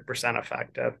 100%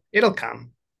 effective. It'll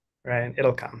come, right?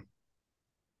 It'll come.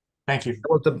 Thank you.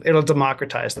 It'll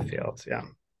democratize the field. Yeah.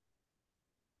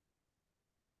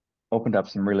 Opened up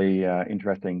some really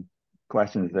interesting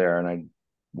questions there, and I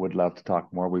would love to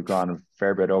talk more. We've gone a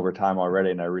fair bit over time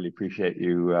already, and I really appreciate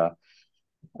you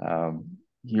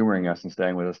humoring us and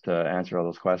staying with us to answer all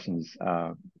those questions.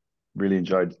 Really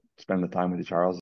enjoyed spending the time with you, Charles.